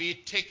not be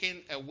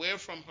taken away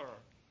from her.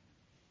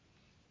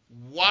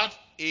 What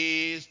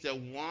is the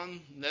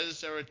one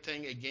necessary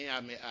thing, again,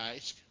 I may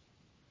ask?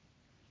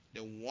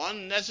 The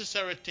one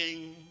necessary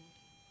thing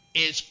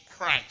is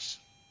Christ.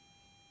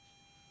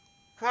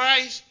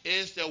 Christ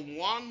is the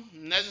one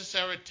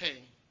necessary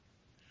thing.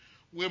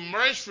 We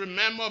must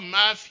remember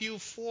Matthew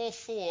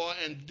 4:4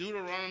 and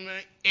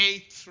Deuteronomy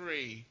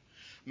 8:3.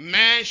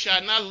 Man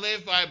shall not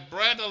live by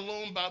bread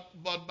alone,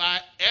 but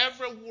by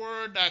every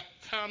word that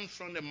comes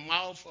from the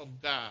mouth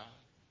of God.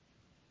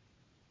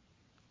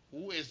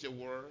 Who is the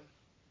Word?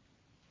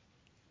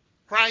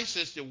 Christ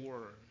is the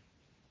Word.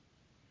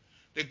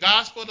 The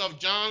Gospel of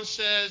John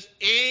says,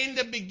 "In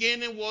the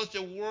beginning was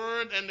the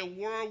Word, and the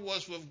Word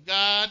was with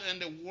God, and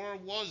the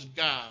Word was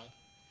God.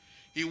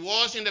 He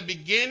was in the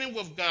beginning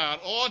with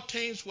God. All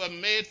things were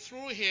made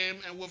through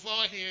him, and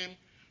without him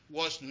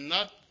was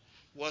not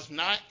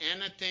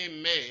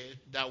anything made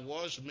that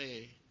was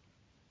made.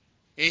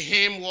 In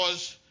him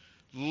was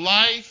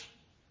life,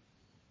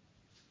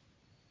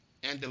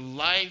 and the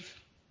life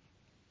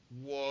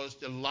was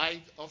the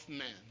light of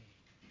men."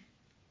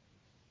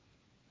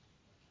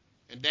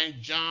 And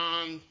then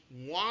John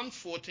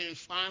 1:14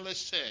 finally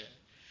said,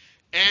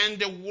 "And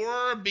the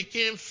Word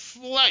became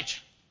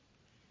flesh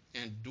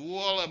and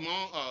dwelt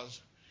among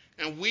us,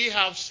 and we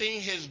have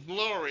seen his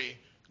glory,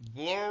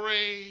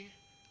 glory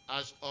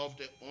as of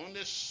the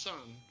only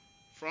Son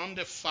from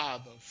the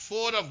Father,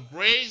 full of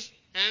grace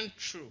and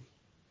truth."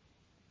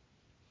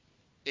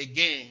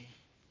 Again,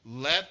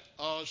 let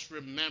us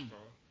remember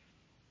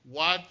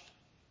what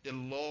the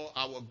Lord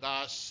our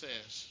God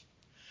says.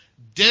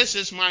 "This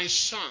is my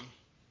Son.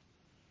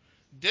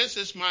 This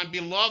is my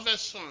beloved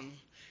Son,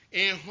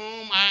 in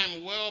whom I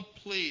am well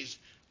pleased.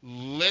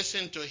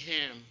 Listen to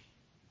him."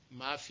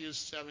 Matthew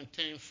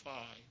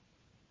 17:5.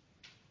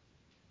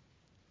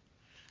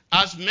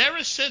 As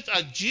Mary sits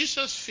at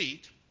Jesus'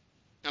 feet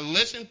and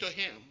listens to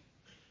him,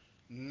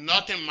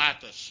 nothing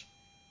matters.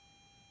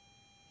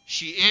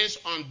 She is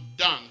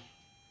undone.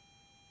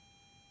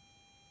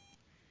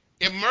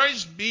 It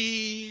must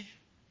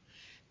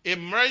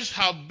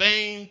have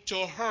been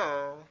to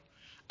her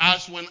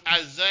as when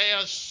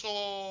Isaiah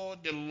saw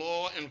the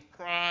Lord and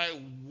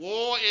cried,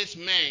 "Woe is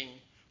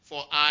me,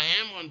 for I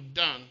am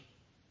undone,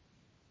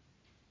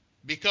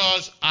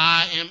 because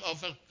I am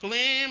of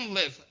unclean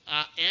lips.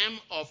 I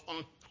am of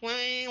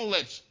unclean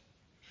lips,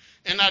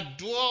 and I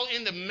dwell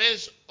in the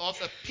midst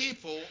of a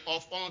people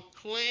of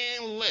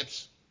unclean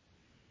lips.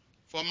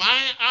 For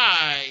my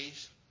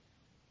eyes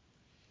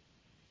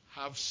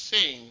have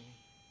seen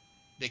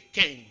the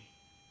King,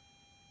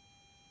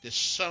 the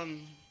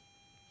Son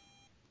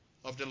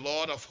of the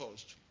Lord of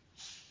hosts."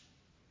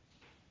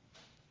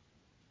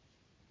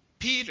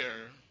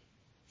 Peter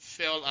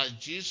fell at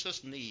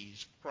Jesus'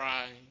 knees,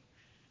 crying,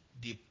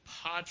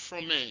 "Depart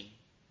from me,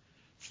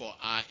 for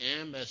I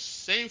am a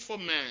sinful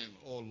man,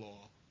 O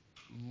Lord."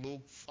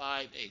 Luke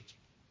 5:8.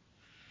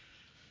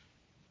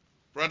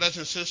 Brothers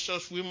and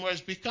sisters, we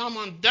must become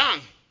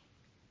undone.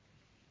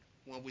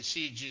 when we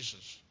see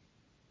Jesus.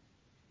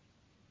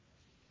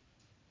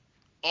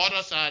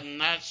 Others are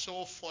not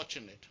so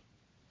fortunate.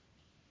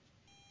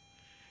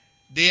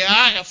 They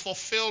are a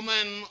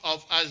fulfillment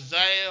of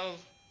Isaiah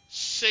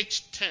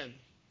 6:10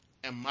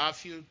 and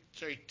Matthew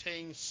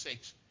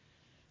 13:6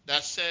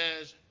 that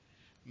says,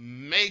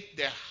 make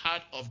the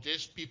heart of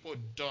these people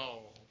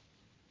dull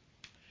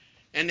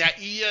and their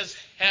ears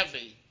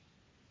heavy,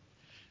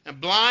 and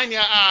blind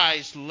their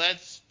eyes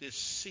lest they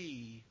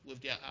see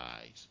with their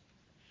eyes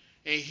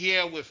and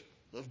hear with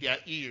their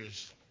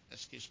ears.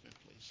 Excuse me,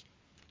 please.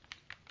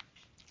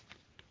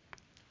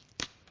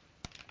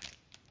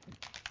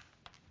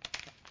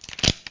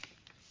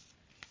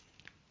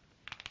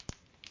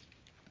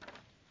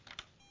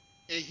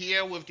 And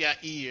hear with their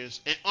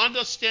ears and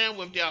understand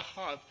with their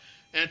heart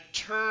and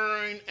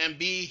turn and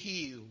be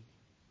healed.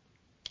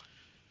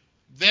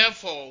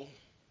 Therefore,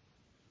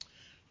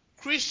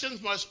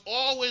 Christians must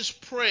always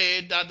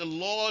pray that the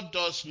Lord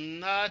does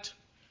not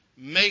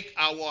make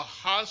our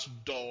hearts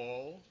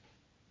dull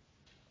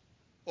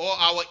or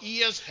our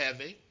ears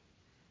heavy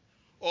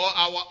or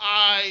our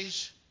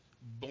eyes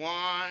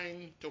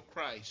blind to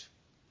Christ.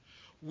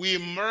 We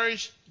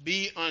must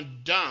be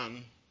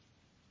undone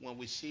when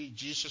we see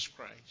Jesus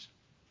Christ.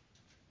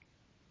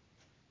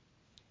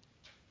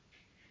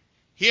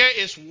 Here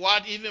is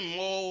what even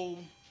more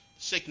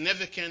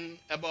significant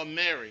about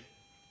Mary.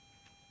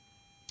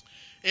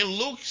 In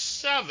Luke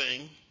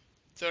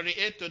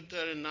 7:38 to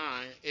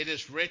 39, it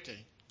is written,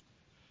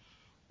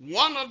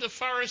 one of the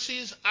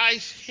Pharisees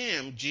asked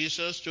him,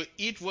 Jesus, to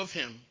eat with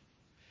him.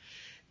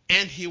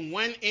 And he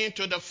went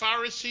into the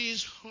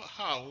Pharisee's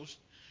house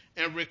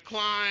and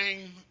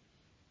reclined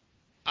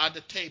at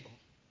the table.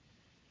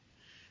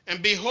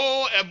 And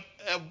behold,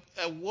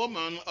 a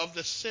woman of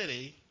the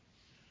city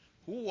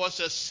who was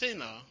a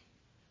sinner,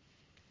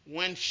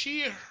 when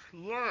she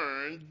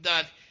learned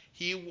that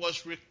he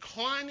was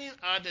reclining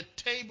at the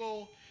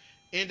table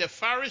in the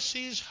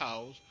Pharisee's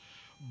house,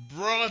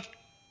 brought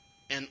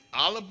an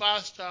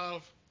alabaster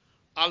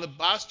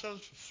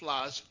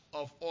flask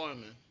of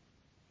ointment,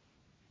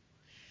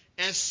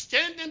 and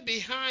standing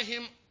behind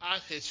him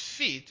at his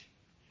feet,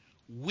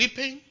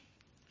 weeping,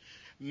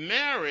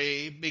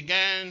 Mary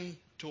began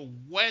to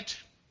wet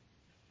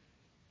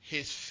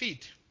his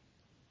feet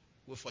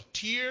with her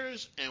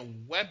tears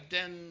and wiped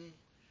them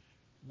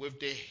with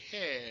the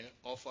hair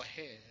of her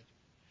head,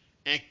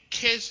 and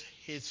kissed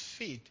his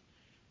feet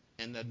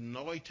and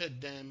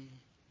anointed them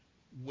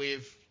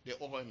with the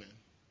ointment.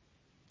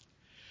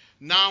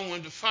 Now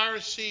when the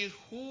Pharisee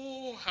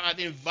who had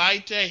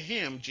invited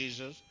him,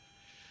 Jesus,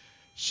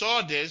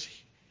 saw this,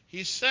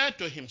 he said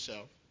to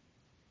himself,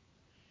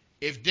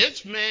 if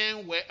this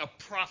man were a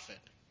prophet,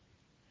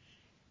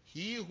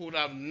 he would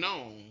have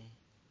known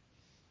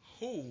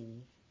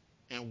who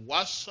and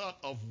what sort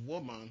of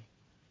woman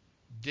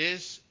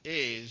this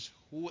is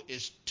who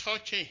is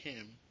touching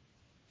him,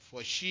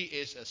 for she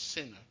is a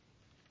sinner.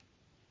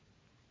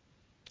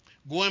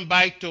 Going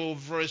back to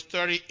verse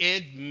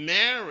 38,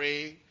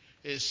 Mary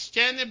is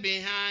standing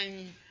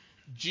behind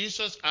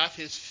Jesus at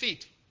his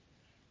feet,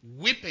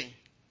 weeping.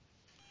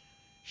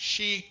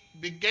 She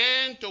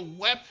began to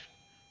wet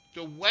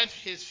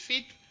his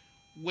feet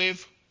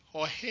with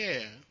her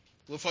hair,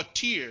 with her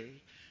tears,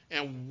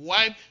 and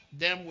wipe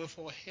them with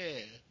her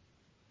hair,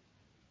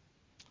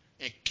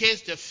 and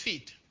kiss the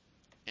feet,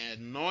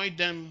 and anoint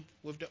them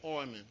with the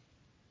ointment.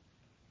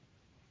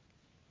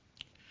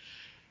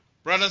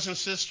 Brothers and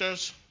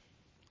sisters,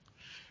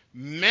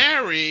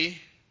 Mary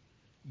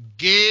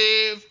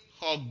gave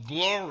her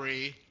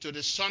glory to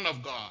the Son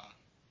of God.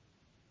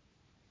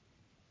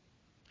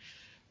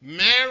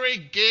 Mary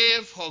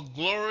gave her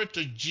glory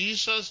to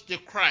Jesus the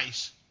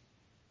Christ.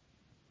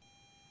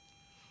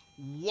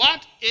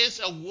 What is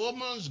a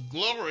woman's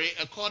glory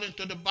according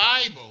to the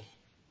Bible?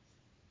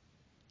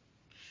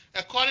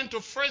 According to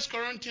 1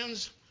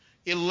 Corinthians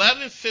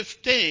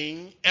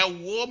 11:15, a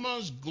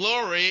woman's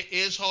glory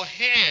is her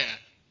hair.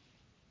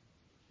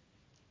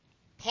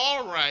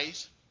 Paul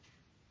writes,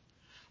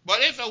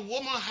 but if a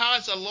woman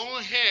has a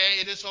long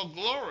hair, it is her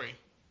glory,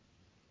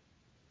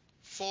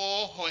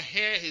 for her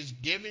hair is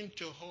given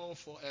to her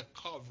for a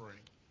covering.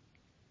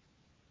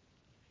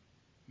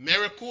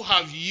 Mary could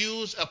have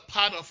used a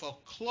part of her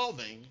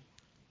clothing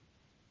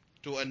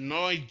to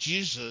anoint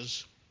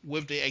Jesus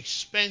with the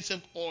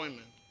expensive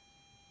ointment,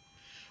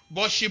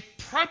 but she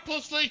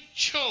purposely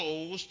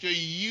chose to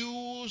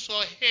use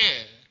her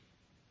hair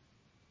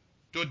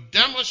to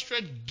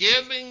demonstrate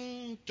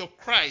giving to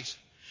Christ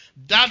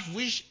that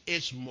which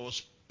is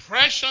most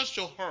precious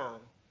to her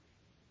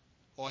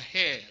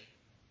hair,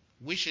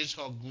 which is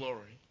her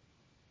glory.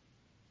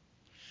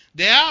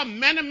 There are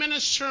many, many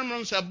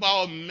sermons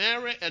about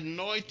Mary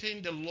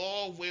anointing the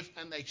Lord with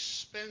an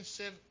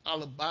expensive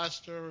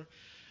alabaster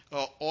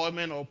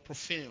ointment or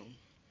perfume.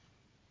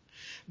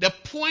 The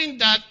point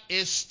that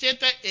is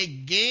stated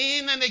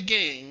again and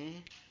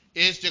again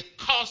is the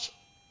cost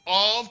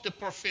of the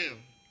perfume.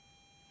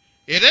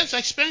 It is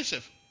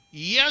expensive.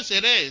 Yes,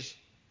 it is.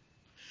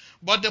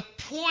 But the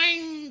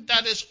point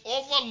that is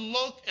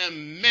overlooked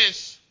and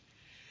missed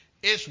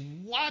is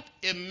what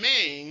it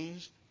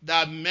means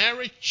that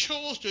Mary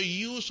chose to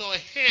use her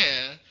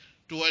hair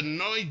to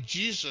anoint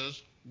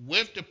Jesus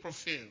with the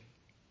perfume.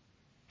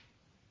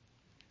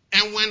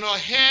 And when her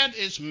head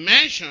is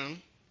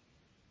mentioned,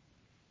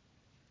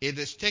 it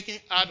is taken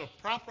out of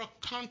proper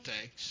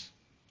context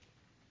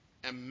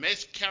and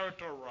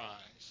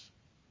mischaracterized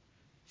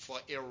for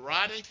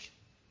erotic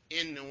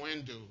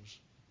innuendos.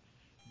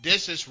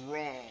 This is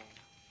wrong.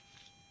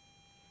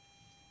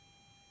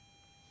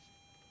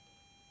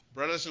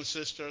 Brothers and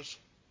sisters,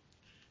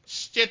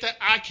 stated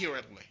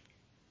accurately,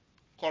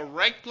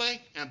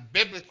 correctly, and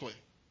biblically,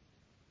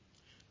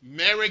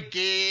 Mary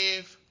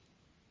gave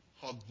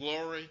her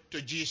glory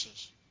to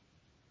Jesus.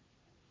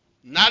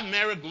 Not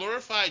Mary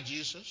glorified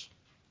Jesus.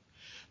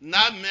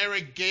 Not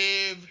Mary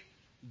gave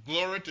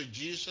glory to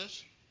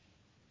Jesus.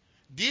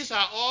 These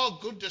are all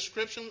good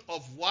descriptions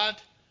of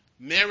what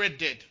Mary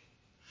did.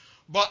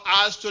 But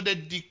as to the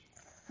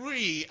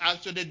degree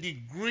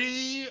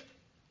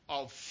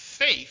of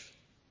faith,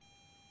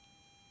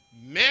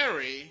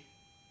 Mary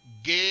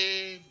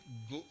gave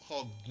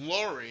her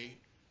glory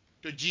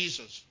to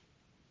Jesus.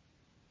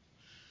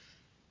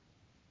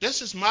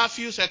 This is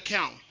Matthew's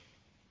account,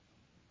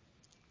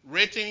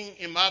 written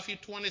in Matthew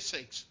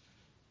 26,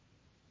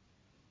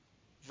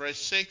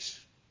 verse 6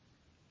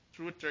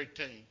 through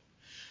 13.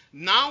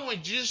 Now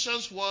when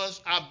Jesus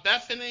was at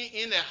Bethany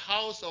in the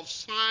house of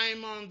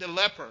Simon the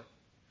leper,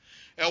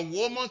 a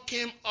woman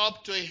came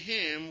up to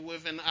him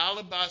with an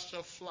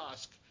alabaster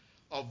flask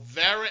of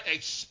very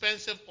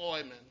expensive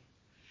ointment,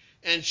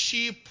 and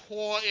she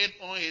poured it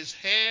on his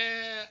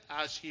head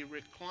as he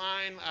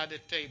reclined at the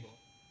table.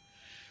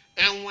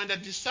 And when the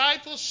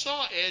disciples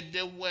saw it,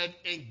 they were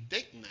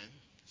indignant,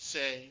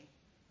 saying,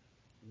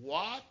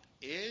 Why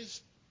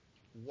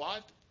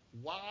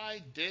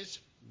this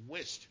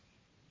waste?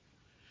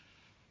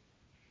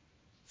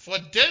 For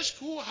this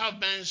could have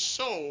been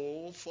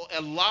sold for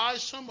a large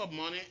sum of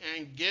money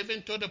and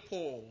given to the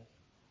poor.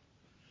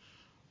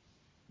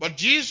 But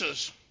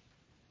Jesus,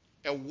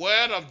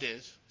 aware of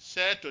this,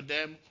 said to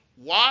them,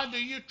 Why do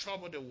you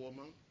trouble the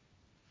woman?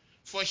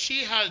 For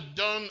she has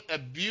done a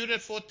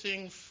beautiful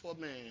thing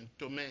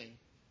to me.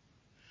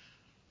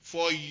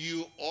 For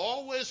you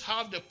always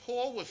have the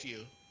poor with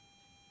you,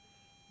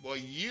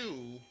 but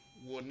you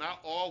will not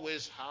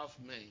always have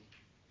me.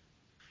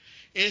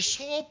 In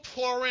so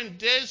pouring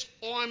this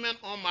ointment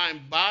on my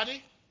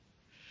body,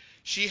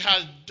 she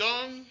has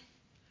done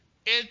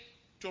it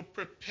to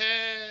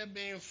prepare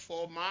me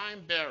for my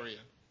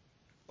burial,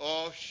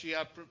 or she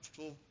has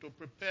to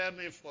prepare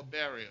me for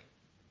burial.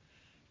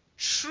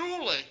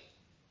 Truly,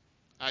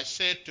 I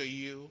say to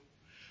you,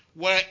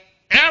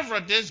 wherever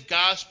this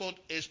gospel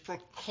is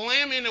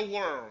proclaimed in the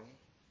world,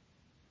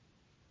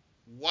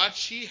 what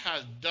she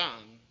has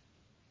done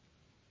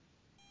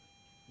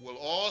will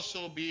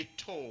also be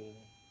told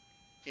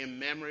in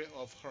memory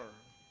of her.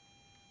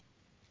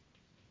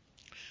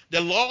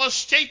 The Lord's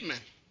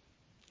statement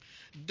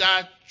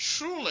that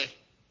truly,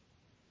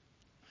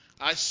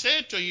 I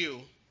say to you,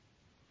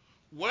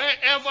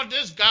 wherever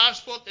this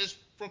gospel is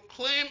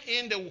proclaimed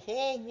in the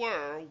whole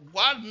world,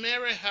 what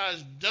Mary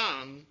has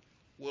done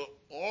will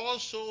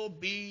also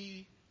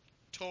be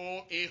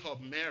told in her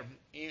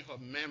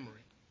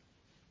memory.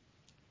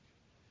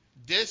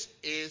 This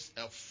is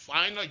a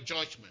final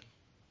judgment.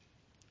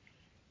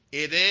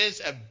 It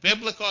is a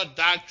biblical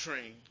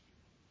doctrine.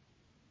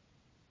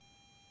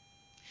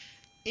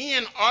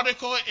 In an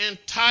article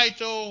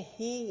entitled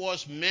Who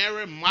Was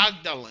Mary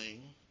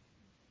Magdalene?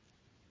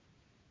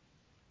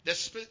 The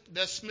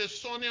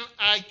Smithsonian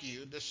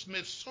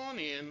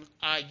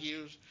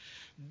argues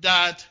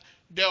that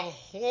the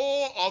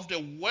whole of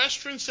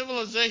Western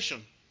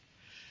civilization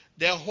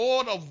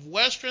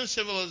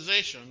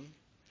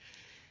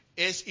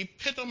is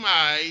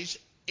epitomized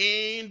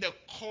in the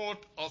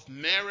cult of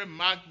Mary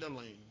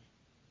Magdalene.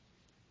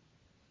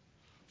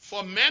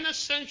 For many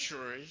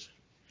centuries,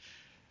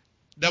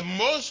 the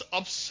most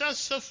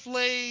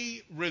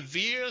obsessively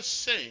revered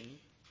saint,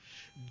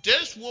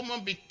 this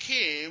woman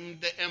became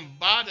the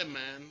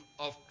embodiment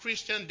of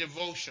Christian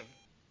devotion,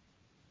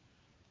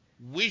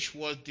 which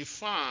was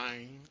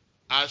defined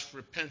as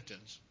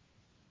repentance.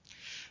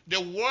 The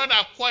word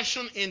I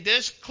question in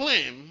this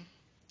claim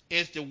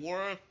is the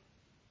word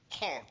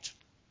cult.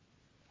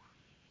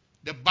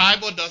 The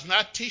Bible does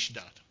not teach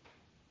that.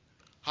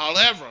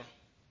 However,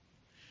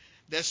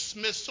 the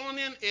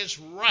Smithsonian is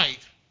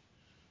right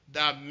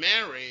that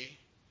Mary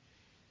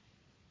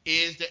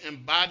is the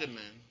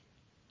embodiment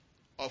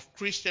of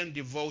Christian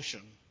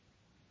devotion.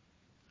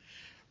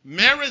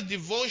 Mary's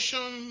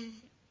devotion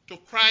to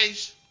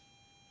Christ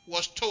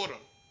was total.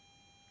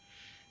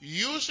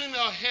 Using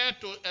her hair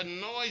to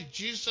anoint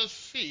Jesus'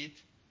 feet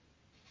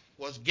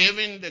was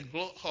giving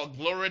her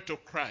glory to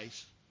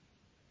Christ.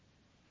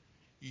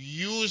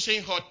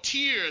 Using her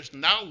tears,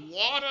 not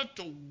water,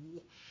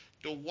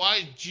 to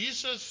wipe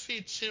Jesus'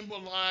 feet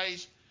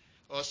symbolizes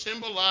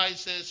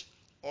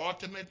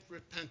ultimate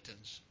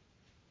repentance.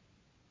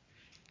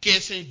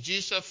 Kissing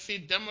Jesus'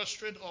 feet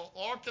demonstrates her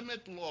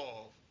ultimate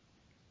love.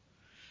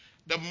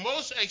 The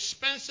most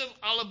expensive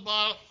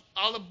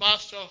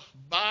alabaster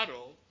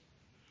bottle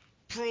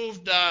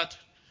proved that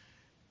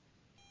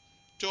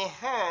to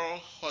her,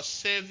 her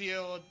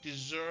Savior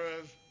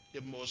deserved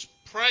the most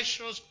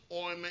precious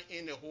ointment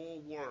in the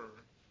whole world.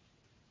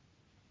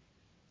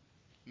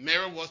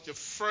 Mary was the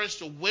first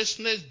to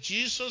witness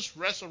Jesus'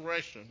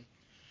 resurrection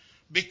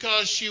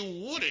because she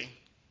wouldn't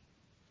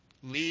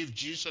leave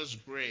Jesus'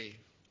 grave.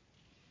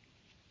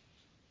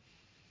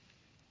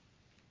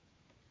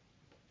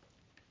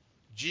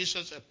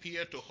 Jesus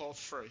appeared to her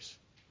first.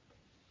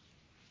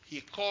 He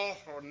called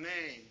her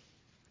name,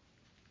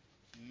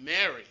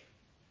 Mary.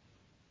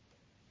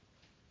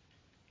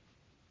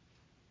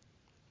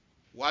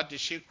 What did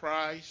she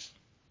cry?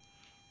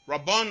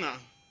 Rabboni,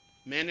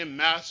 meaning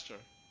master.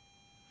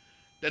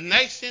 The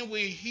next thing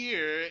we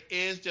hear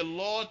is the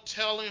Lord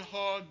telling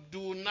her,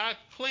 do not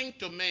cling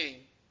to me,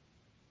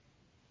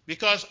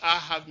 because I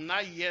have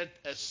not yet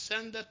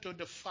ascended to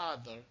the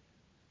Father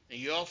and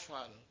your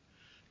Father,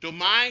 to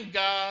my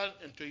God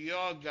and to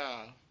your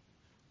God.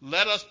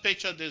 Let us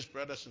picture this,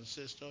 brothers and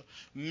sisters.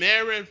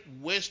 Mary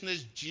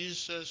witnessed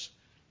Jesus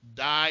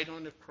died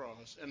on the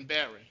cross and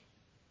buried.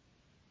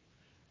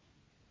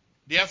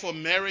 Therefore,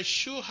 Mary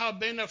should have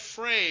been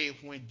afraid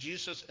when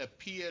Jesus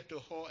appeared to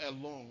her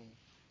alone.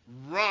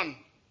 Run,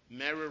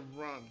 Mary,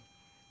 run.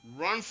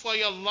 Run for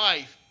your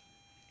life.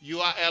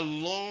 You are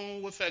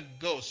alone with a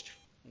ghost.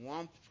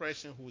 One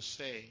person who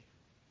said.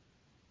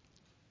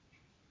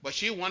 But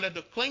she wanted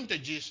to cling to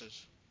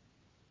Jesus.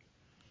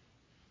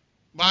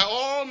 By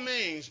all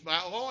means, by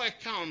all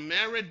accounts,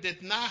 Mary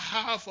did not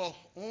have her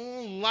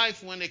own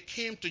life when it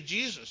came to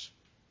Jesus.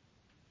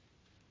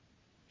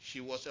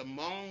 She was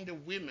among the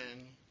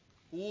women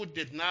who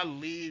did not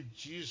leave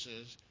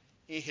Jesus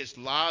in his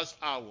last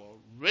hour,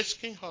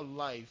 risking her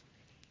life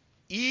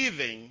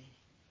even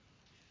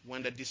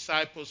when the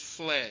disciples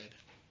fled.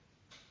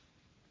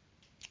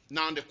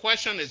 Now the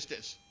question is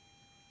this: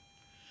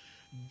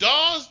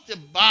 does the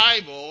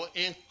Bible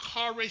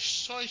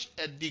encourage such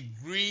a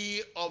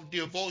degree of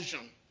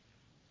devotion?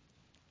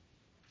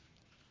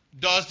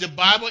 Does the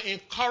Bible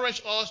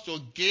encourage us to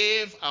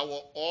give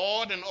our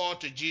all and all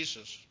to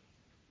Jesus?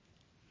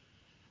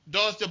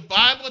 Does the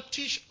Bible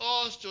teach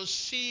us to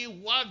see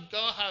what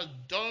God has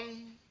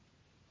done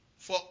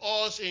for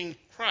us in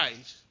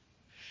Christ,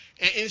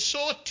 and in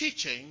so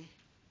teaching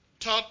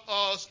taught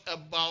us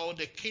about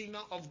the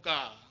kingdom of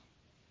God?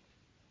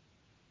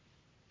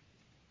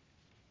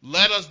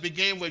 Let us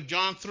begin with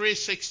John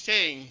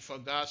 3:16. For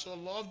God so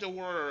loved the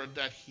world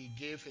that he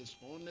gave his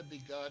only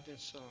begotten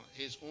Son,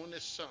 his only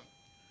Son,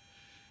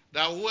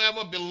 that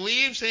whoever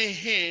believes in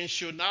him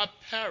should not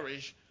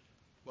perish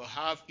but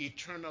have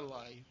eternal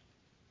life.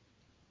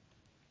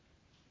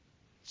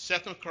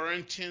 2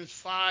 Corinthians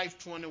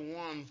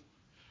 5:21.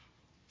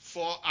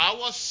 For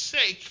our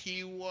sake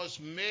he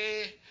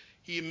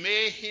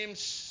made him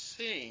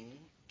sin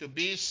to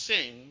be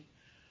sin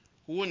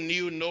who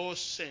knew no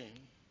sin,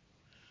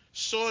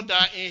 so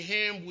that in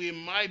him we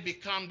might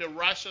become the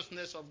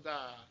righteousness of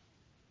God.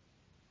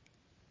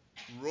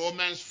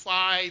 Romans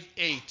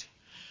 5:8.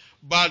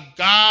 But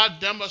God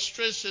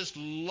demonstrates his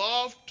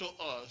love to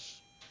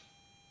us.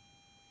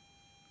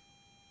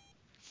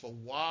 For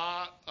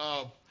what?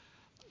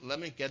 Let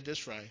me get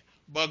this right.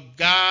 But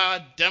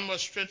God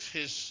demonstrates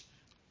his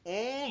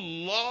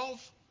own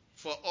love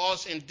for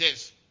us in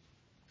this: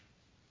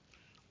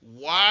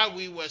 while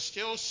we were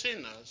still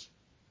sinners,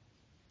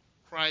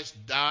 Christ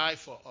died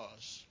for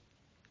us.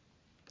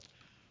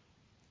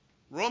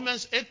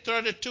 Romans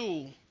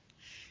 8:32.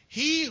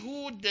 He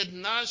who did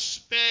not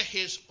spare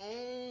his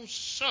own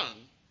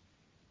Son,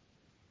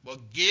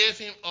 but gave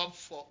him up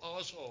for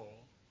us all,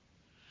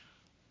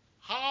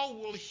 how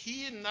will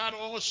he not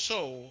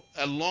also,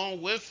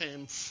 along with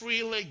him,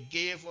 freely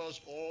give us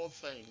all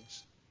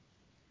things?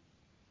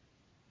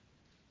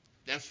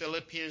 Then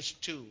Philippians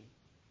 2.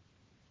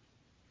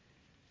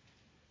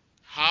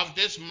 Have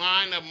this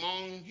mind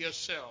among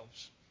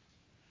yourselves,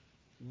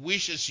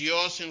 which is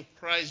yours in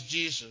Christ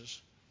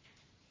Jesus,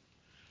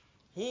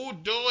 who,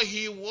 though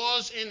he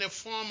was in the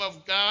form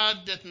of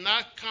God, did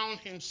not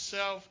count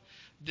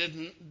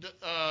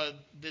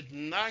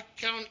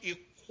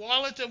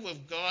equality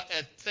with God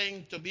a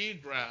thing to be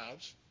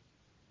grasped,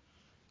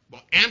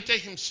 but emptied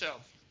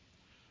himself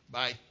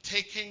by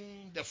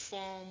taking the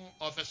form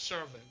of a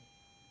servant,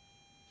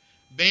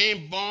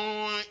 being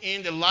born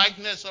in the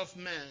likeness of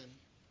man,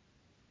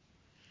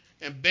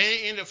 and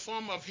being in the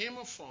form of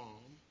human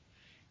form,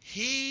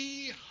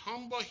 he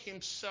humbled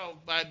himself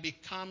by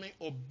becoming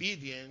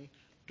obedient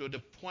to the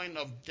point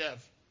of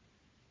death,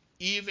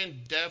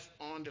 even death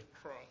on the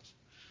cross.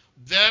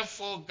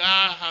 Therefore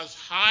God has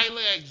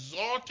highly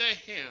exalted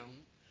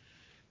him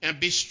and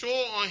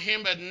bestowed on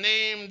him a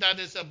name that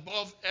is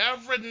above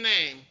every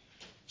name,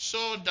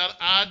 so that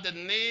at the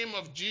name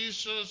of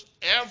Jesus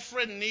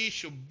every knee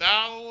should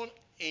bow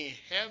in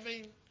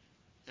heaven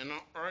and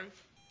on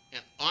earth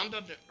and under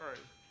the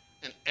earth,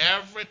 and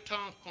every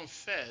tongue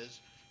confess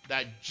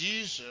that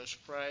Jesus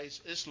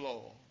Christ is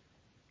Lord,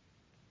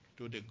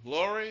 to the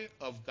glory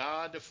of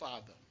God the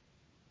Father.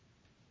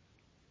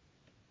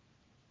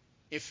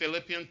 In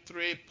Philippians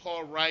 3,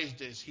 Paul writes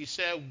this. He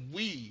said,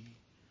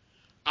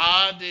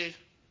 are the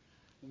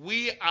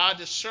we are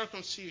the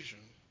circumcision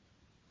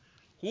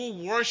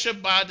who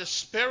worship by the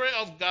Spirit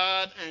of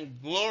God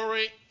and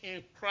glory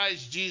in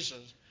Christ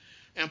Jesus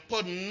and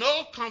put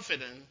no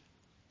confidence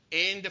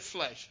in the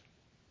flesh.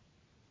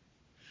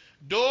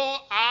 Though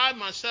I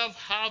myself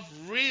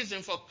have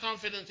reason for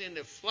confidence in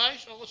the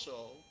flesh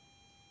also,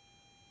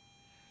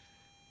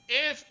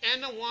 if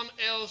anyone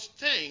else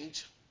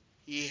thinks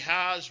he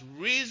has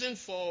reason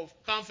for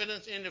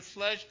confidence in the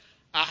flesh,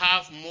 I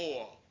have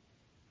more.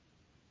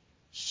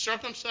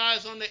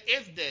 Circumcised on the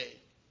 8th day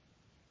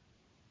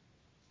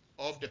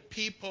of the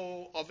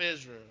people of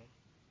Israel,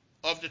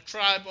 of the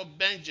tribe of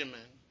Benjamin,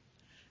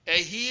 a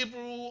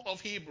Hebrew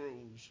of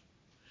Hebrews,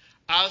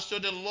 as to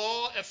the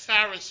law a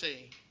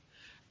Pharisee,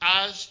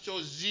 as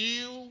to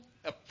zeal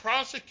a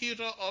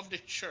prosecutor of the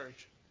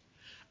church,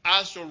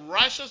 as to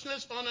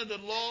righteousness under the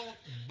law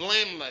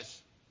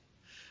blameless.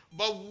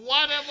 But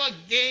whatever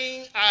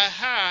gain I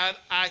had,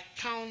 I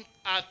count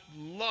as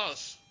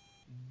loss,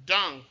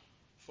 dung,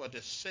 for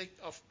the sake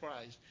of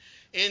Christ.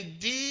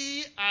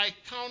 Indeed, I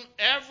count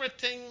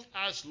everything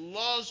as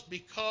loss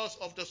because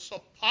of the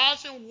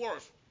surpassing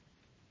worth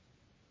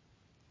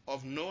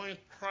of knowing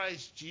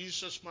Christ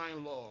Jesus my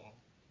Lord.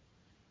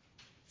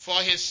 For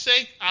his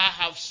sake I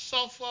have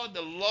suffered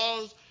the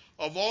loss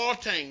of all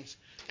things,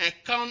 and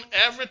count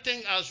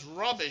everything as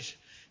rubbish,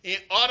 in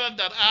order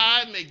that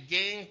I may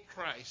gain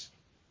Christ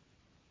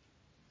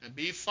and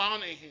be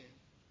found in him,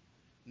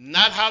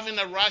 not having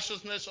a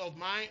righteousness of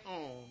my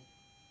own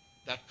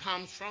that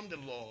comes from the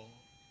law,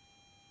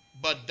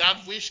 but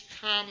that which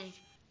comes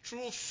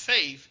through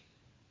faith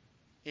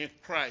in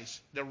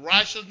Christ, the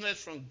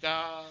righteousness from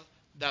God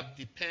that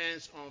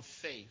depends on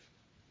faith.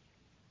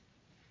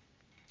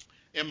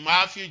 In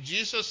Matthew,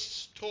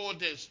 Jesus told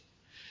this.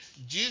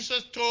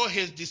 Jesus told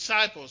his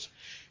disciples,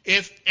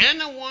 if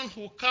anyone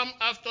who come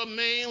after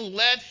me,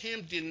 let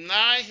him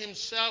deny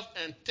himself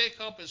and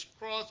take up his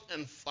cross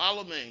and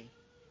follow me.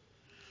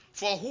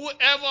 For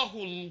whoever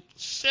will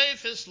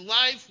save his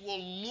life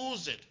will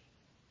lose it.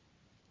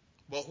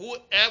 But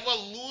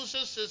whoever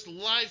loses his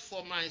life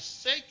for my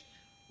sake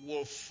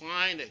will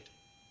find it.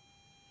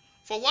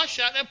 For what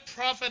shall it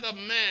profit a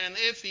man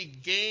if he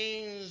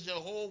gains the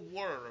whole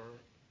world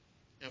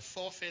and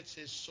forfeits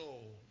his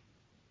soul?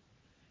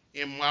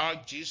 In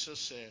Mark, Jesus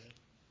said,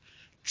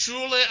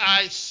 truly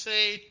I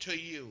say to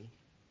you,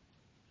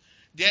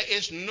 there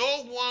is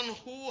no one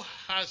who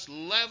has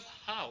left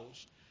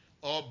house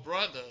or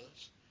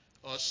brothers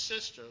or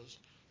sisters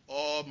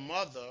or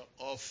mother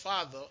or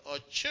father or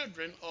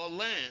children or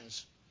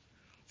lands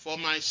for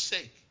my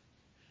sake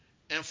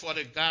and for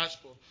the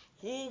gospel,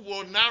 who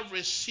will not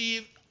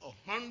receive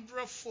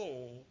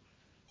 100-fold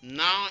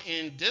now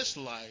in this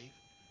life,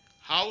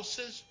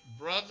 houses,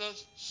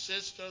 brothers,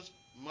 sisters,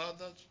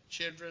 mothers,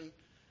 children,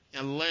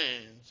 and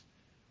lands,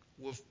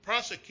 with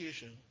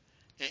persecution,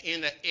 and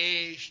in the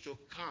age to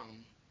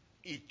come,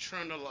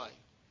 eternal life.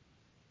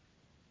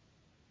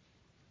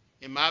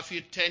 In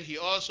Matthew 10, he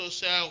also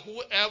said,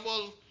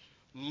 whoever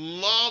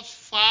loves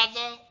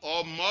father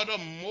or mother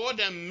more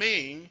than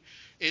me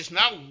is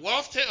not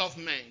worthy of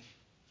me.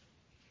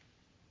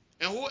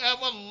 And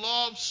whoever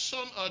loves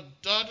son or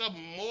daughter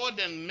more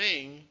than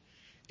me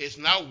is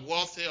not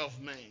worthy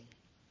of me.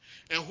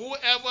 And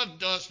whoever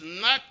does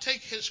not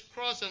take his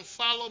cross and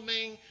follow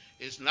me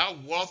is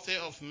not worthy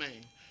of me.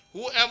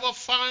 Whoever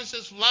finds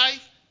his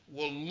life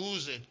will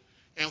lose it.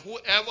 And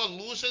whoever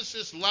loses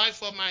his life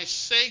for my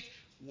sake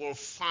will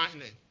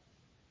find it.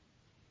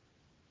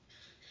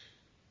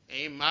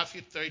 In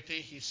Matthew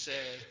 13, he says,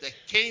 the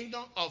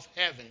kingdom of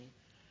heaven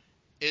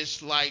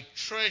is like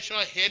treasure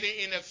hidden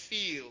in a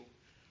field,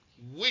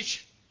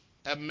 which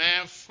a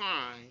man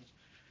finds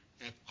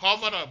and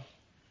covered up.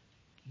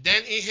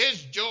 Then in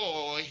his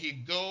joy he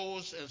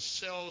goes and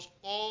sells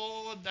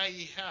all that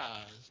he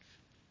has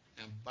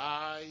and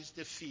buys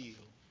the field.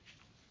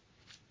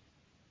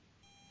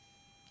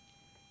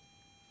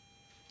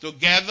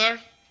 Together,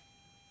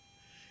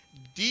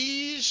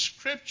 these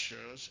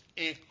scriptures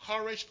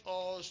encourage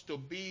us to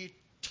be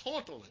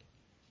totally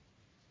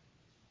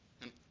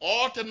and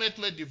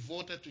ultimately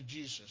devoted to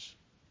Jesus.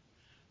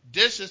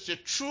 This is the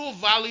true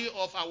value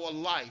of our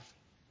life,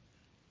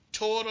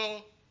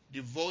 total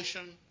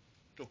devotion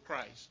to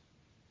Christ.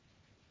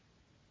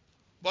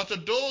 But to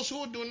those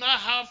who do not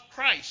have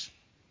Christ,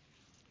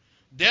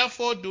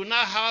 therefore do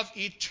not have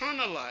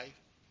eternal life,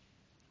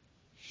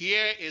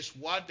 here is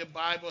what the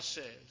Bible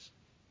says.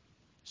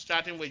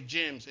 Starting with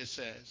James, it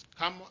says,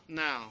 come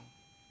now,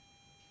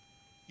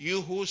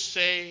 you who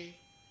say,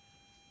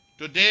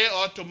 today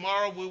or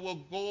tomorrow we will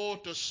go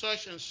to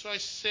such and such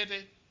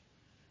city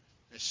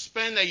and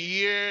spend a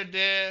year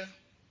there,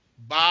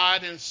 buy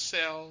and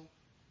sell,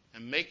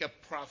 and make a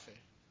profit.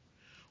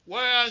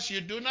 Whereas you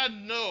do not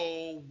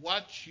know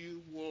what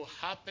will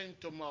happen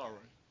tomorrow.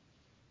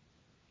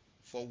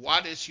 For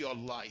what is your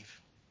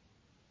life?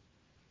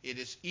 It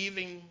is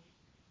even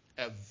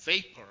a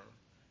vapor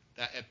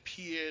that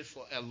appears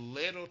for a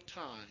little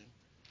time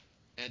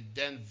and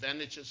then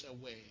vanishes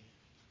away.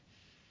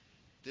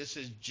 This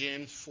is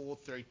James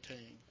 4:13.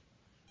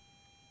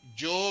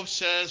 Job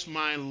says,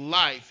 my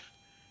life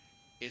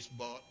is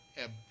but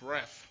a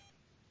breath.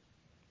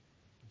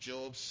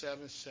 Job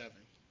 7:7.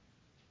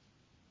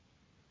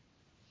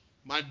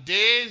 My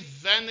days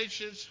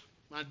vanish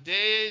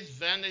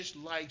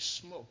like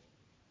smoke,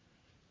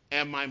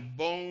 and my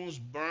bones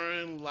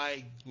burn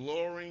like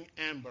glowing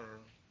ember.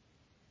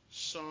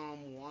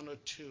 Psalm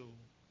 102.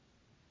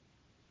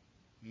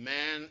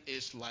 Man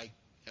is like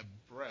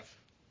a breath.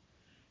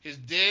 His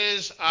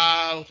days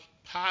are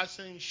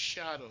passing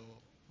shadow,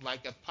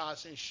 like a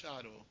passing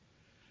shadow.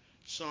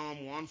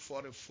 Psalm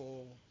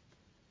 144,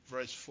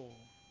 verse 4.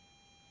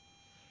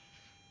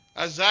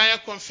 Isaiah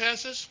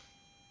confesses,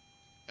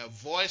 a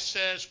voice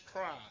says,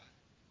 cry.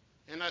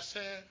 And I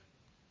said,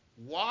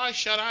 why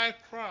should I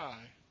cry?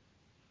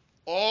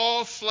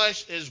 All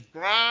flesh is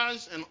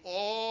grass, and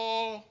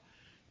all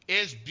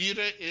its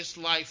beauty is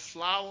like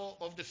flower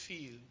of the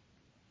field.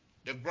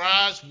 The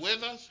grass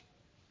withers,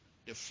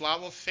 the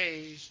flower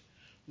fades,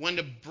 when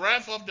the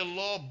breath of the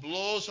Lord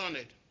blows on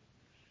it.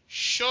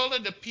 Surely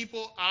the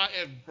people are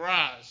as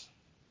grass.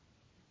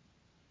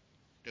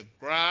 The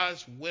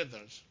grass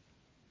withers,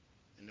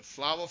 and the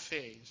flower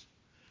fades,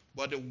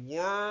 but the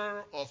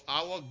word of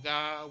our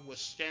God will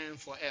stand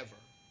forever.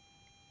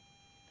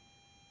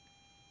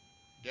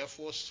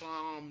 Therefore,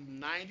 Psalm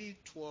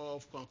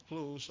 90:12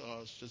 concludes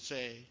us to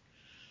say,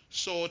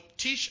 so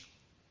teach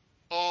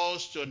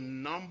us to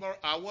number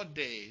our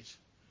days,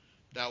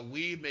 that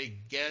we may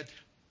get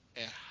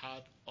a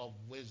heart of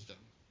wisdom.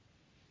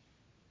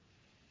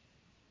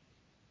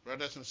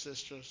 Brothers and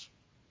sisters,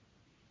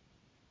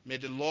 may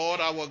the Lord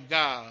our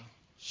God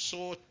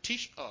so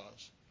teach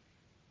us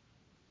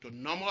to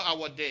number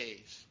our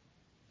days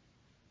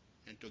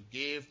and to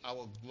give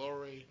our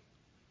glory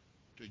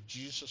to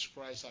Jesus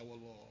Christ our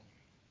Lord.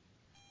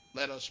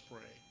 Let us pray.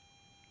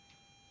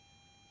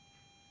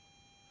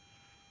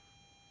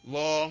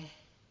 Lord,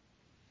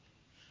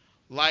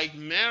 like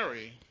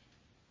Mary,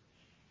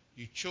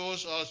 you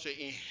chose us to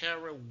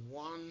inherit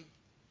one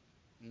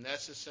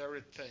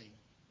necessary thing.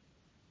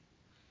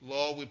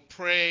 Lord, we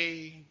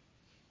pray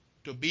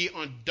to be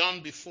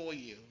undone before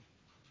you,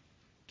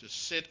 to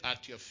sit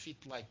at your feet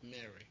like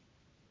Mary.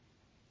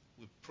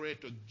 We pray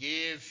to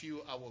give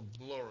you our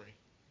glory.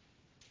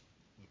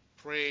 We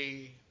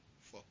pray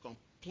for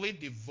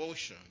complete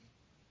devotion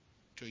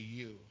to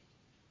you.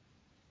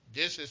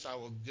 This is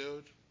our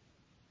good,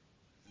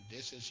 and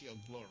this is your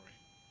glory.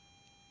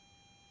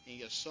 In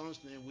your Son's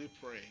name we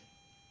pray.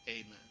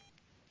 Amen.